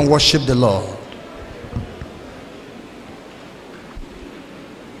your feet and worship the Lord.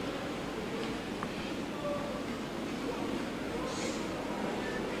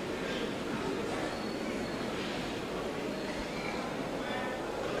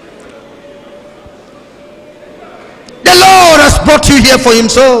 The Lord has brought you here for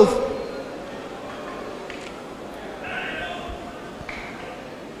himself.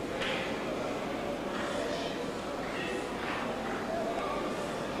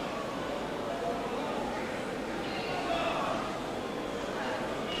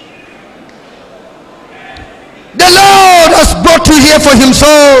 The Lord has brought you here for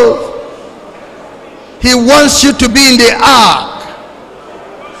himself. He wants you to be in the ark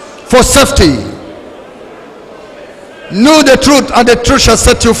for safety. Know the truth, and the truth shall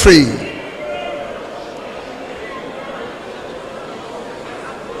set you free.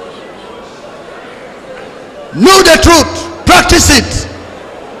 Know the truth, practice it.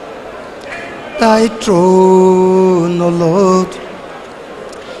 Thy throne, O Lord,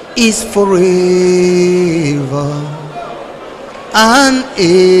 is forever and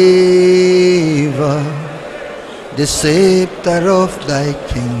ever. The scepter of thy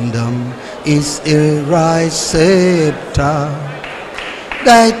kingdom is a right scepter.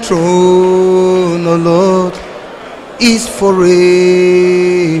 Thy throne, O Lord, is forever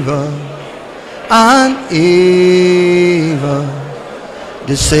and ever.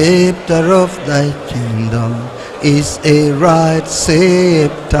 The scepter of thy kingdom is a right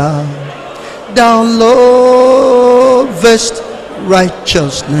scepter. Thou lovest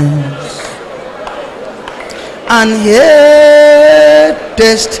righteousness and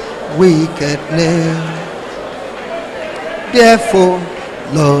hatest wickedness. Therefore,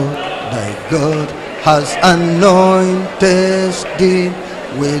 Lord thy God has anointed thee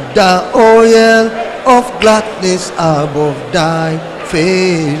with the oil of gladness above thy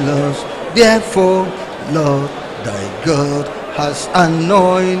fellows. Therefore, Lord thy God has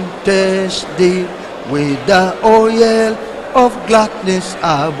anointed thee with the oil of gladness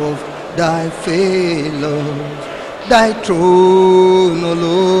above thy fellows. Thy throne, O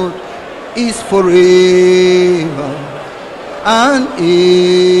Lord, is forever and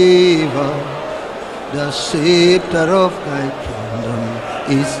ever. The scepter of thy kingdom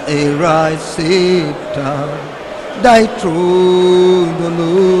is a right scepter. Thy throne, O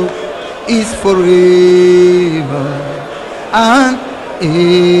Lord, is forever and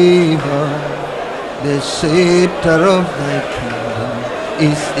ever. The scepter of thy kingdom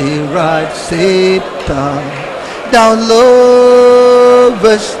is a right scepter. Thou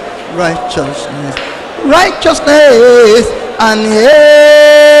lovest righteousness, and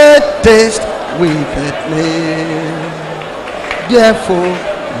hatest wickedness. Therefore,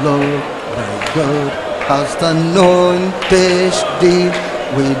 Lord thy God hast anointed thee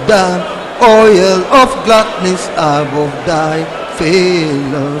with the oil of gladness above thy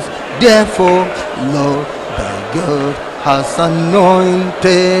fellows. Therefore, Lord thy God has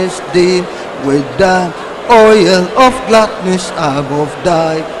anointed thee with the oil of gladness above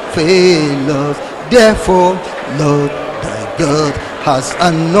thy fellows. Therefore, Lord thy God has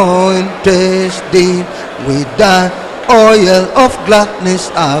anointed thee with the oil of gladness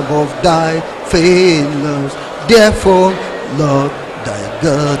above thy fellows. Therefore, Lord thy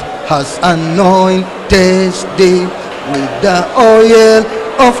God has anointed thee with the oil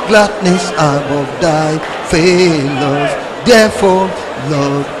of gladness above thy fellows. Therefore,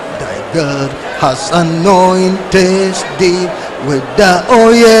 Lord thy God has anointed thee with the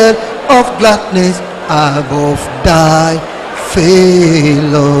oil of gladness above thy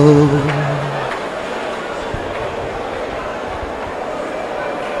fellows.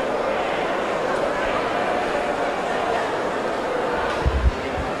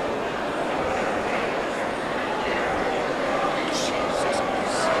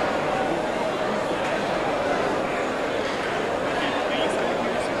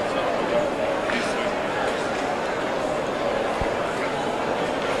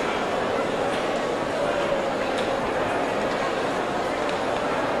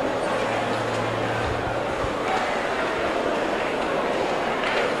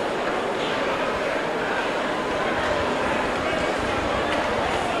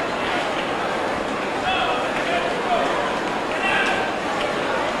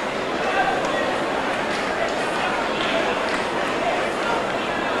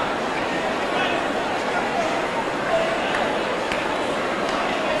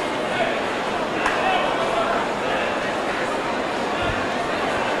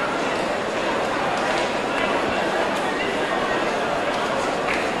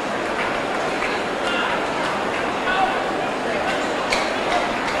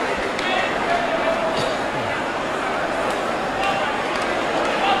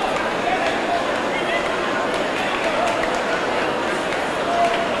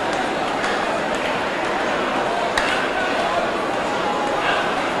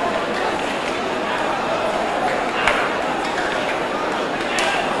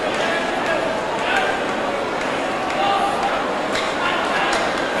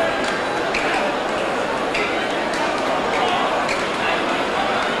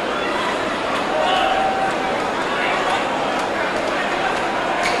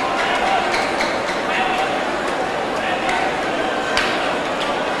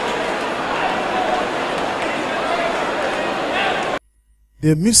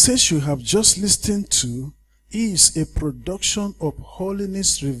 The message you have just listened to is a production of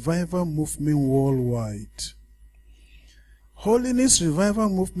Holiness Revival Movement Worldwide. Holiness Revival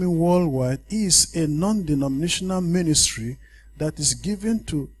Movement Worldwide is a non-denominational ministry that is given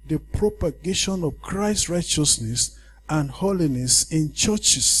to the propagation of Christ's righteousness and holiness in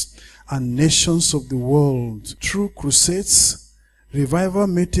churches and nations of the world through crusades, revival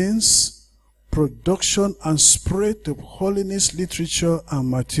meetings, production and spread of holiness literature and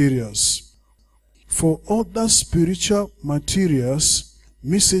materials. For other spiritual materials,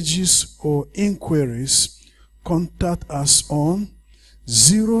 messages, or inquiries, contact us on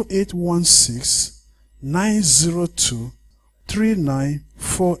 0816 902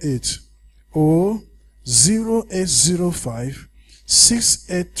 3948 or 0805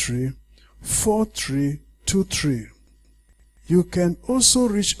 683 4323. You can also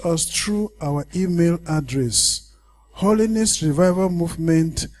reach us through our email address,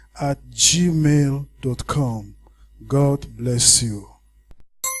 holinessrevivalmovement@gmail.com. God bless you.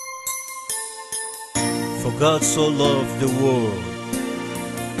 For God so loved the world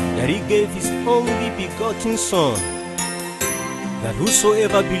that he gave his only begotten Son, that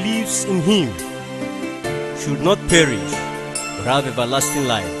whosoever believes in him should not perish, but have everlasting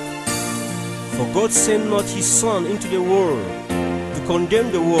life. For God sent not his Son into the world to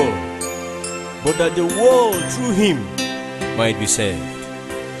condemn the world, but that the world through him might be saved.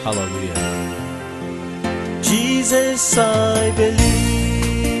 Hallelujah. Jesus, I believe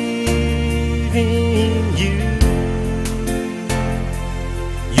in you.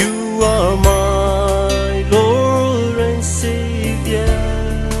 You are my Lord and Savior.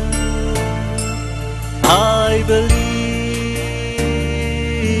 I believe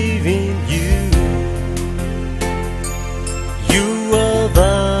in you. You are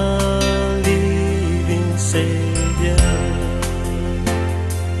the living Savior.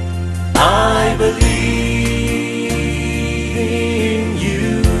 I believe in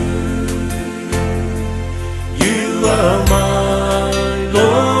you. You are my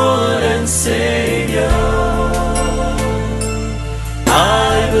Lord and Savior.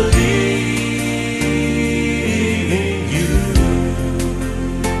 I believe in you.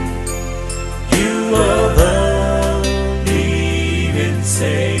 You are the living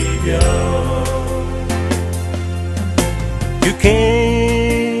Savior. You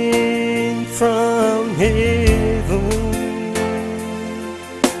came from heaven.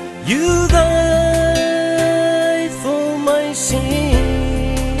 You died for my sins.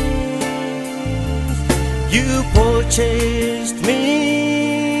 You purchased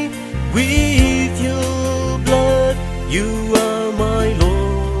me with your blood. You are my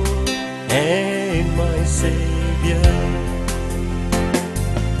Lord and my Savior.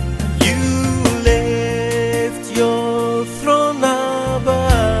 You left your throne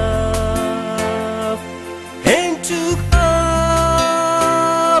above and took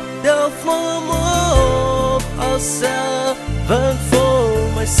up the form of a servant for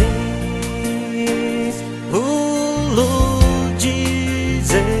my sins. Oh Lord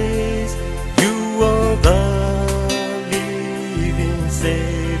Jesus, you are the living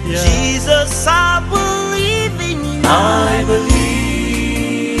Savior. Jesus, I believe in you. I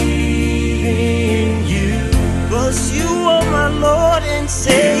believe in you. 'Cause you are my Lord and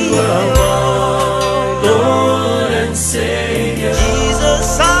Savior. You are my Lord and Savior.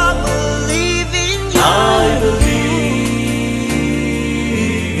 Jesus, I believe in you. I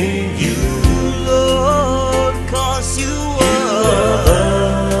believe in you. Lord, 'cause you are the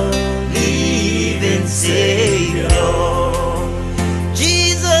living Savior.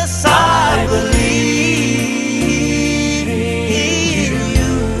 Jesus, I believe in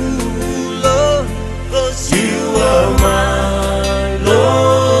you, Lord, 'cause You are my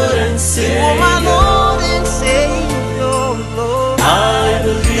Lord and you are Savior. my Lord and Savior, Lord. I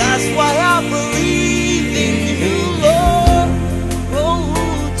believe. That's why I believe in you, Lord. Oh,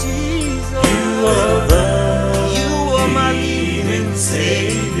 Jesus, You are the you are my living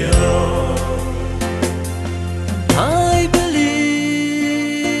Savior. I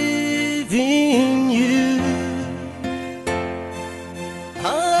believe in you. I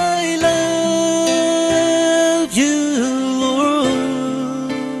love you, Lord.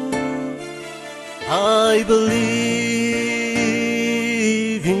 I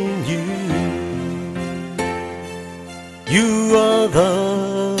believe in you. You are the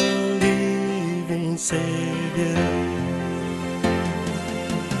living Savior.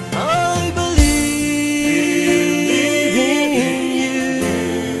 I believe in you.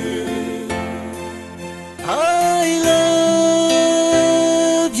 I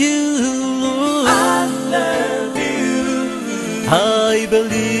love you, Lord. I love you. I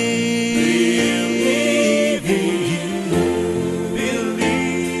believe in you.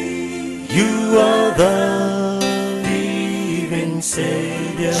 You are the living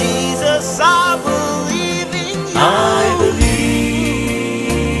Savior. Jesus, I believe in you. I believe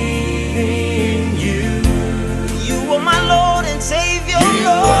in you. You are my Lord and Savior, You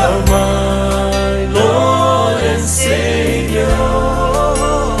Lord. are my Lord and Savior.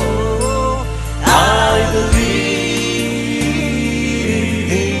 I believe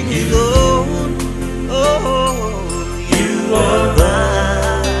in you.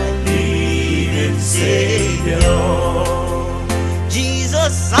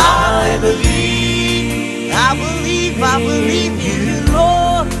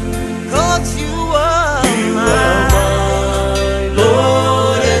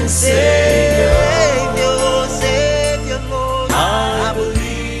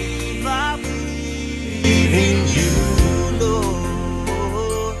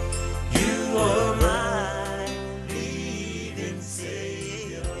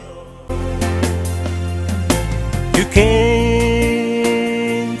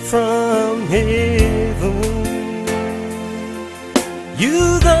 came from heaven.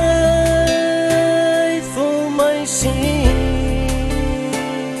 You died for my sins.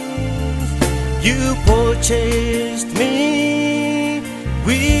 You purchased me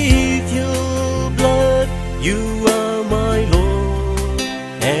with your blood. You are my Lord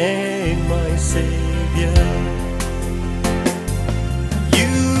and my Savior.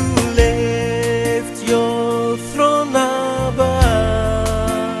 You left your throne above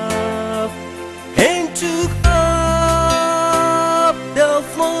and took up the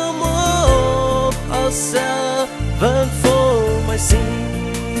form of a servant for my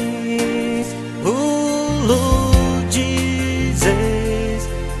sins. Oh Lord Jesus,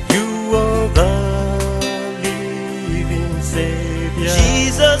 you are the living Savior.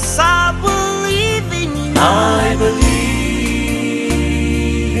 Jesus, I believe in you. I believe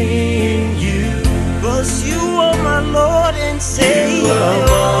in you. 'Cause you are my Lord and Savior. You are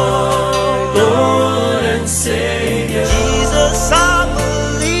my Lord and Savior. Jesus, I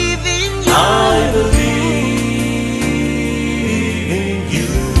believe in you. I believe in you.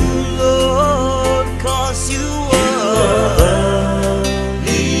 Lord, 'cause you are the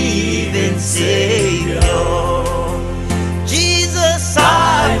living Savior. Jesus, I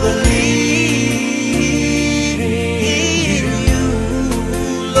believe in you,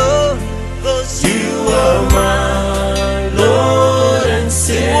 Lord, 'cause you are my Lord and you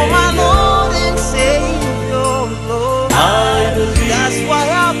Savior. are my Lord and Savior, Lord. I believe. That's why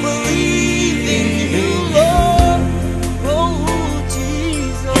I believe in you, Lord. Oh,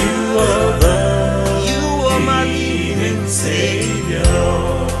 Jesus, You are the you are my living Savior.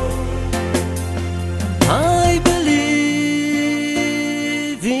 I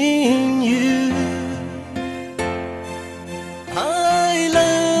believe in you. I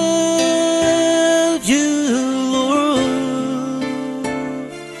love you, Lord.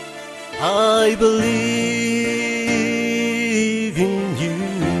 I believe in you.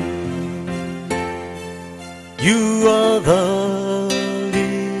 You are the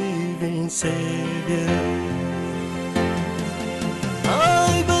living Savior. I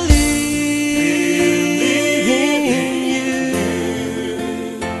believe in you.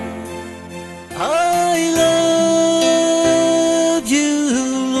 I love you,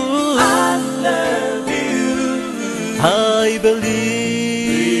 Lord. I love you. I believe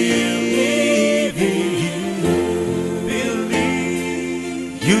in you.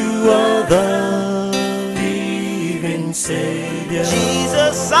 You are the living Savior.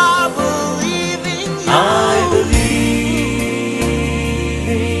 Jesus, I believe.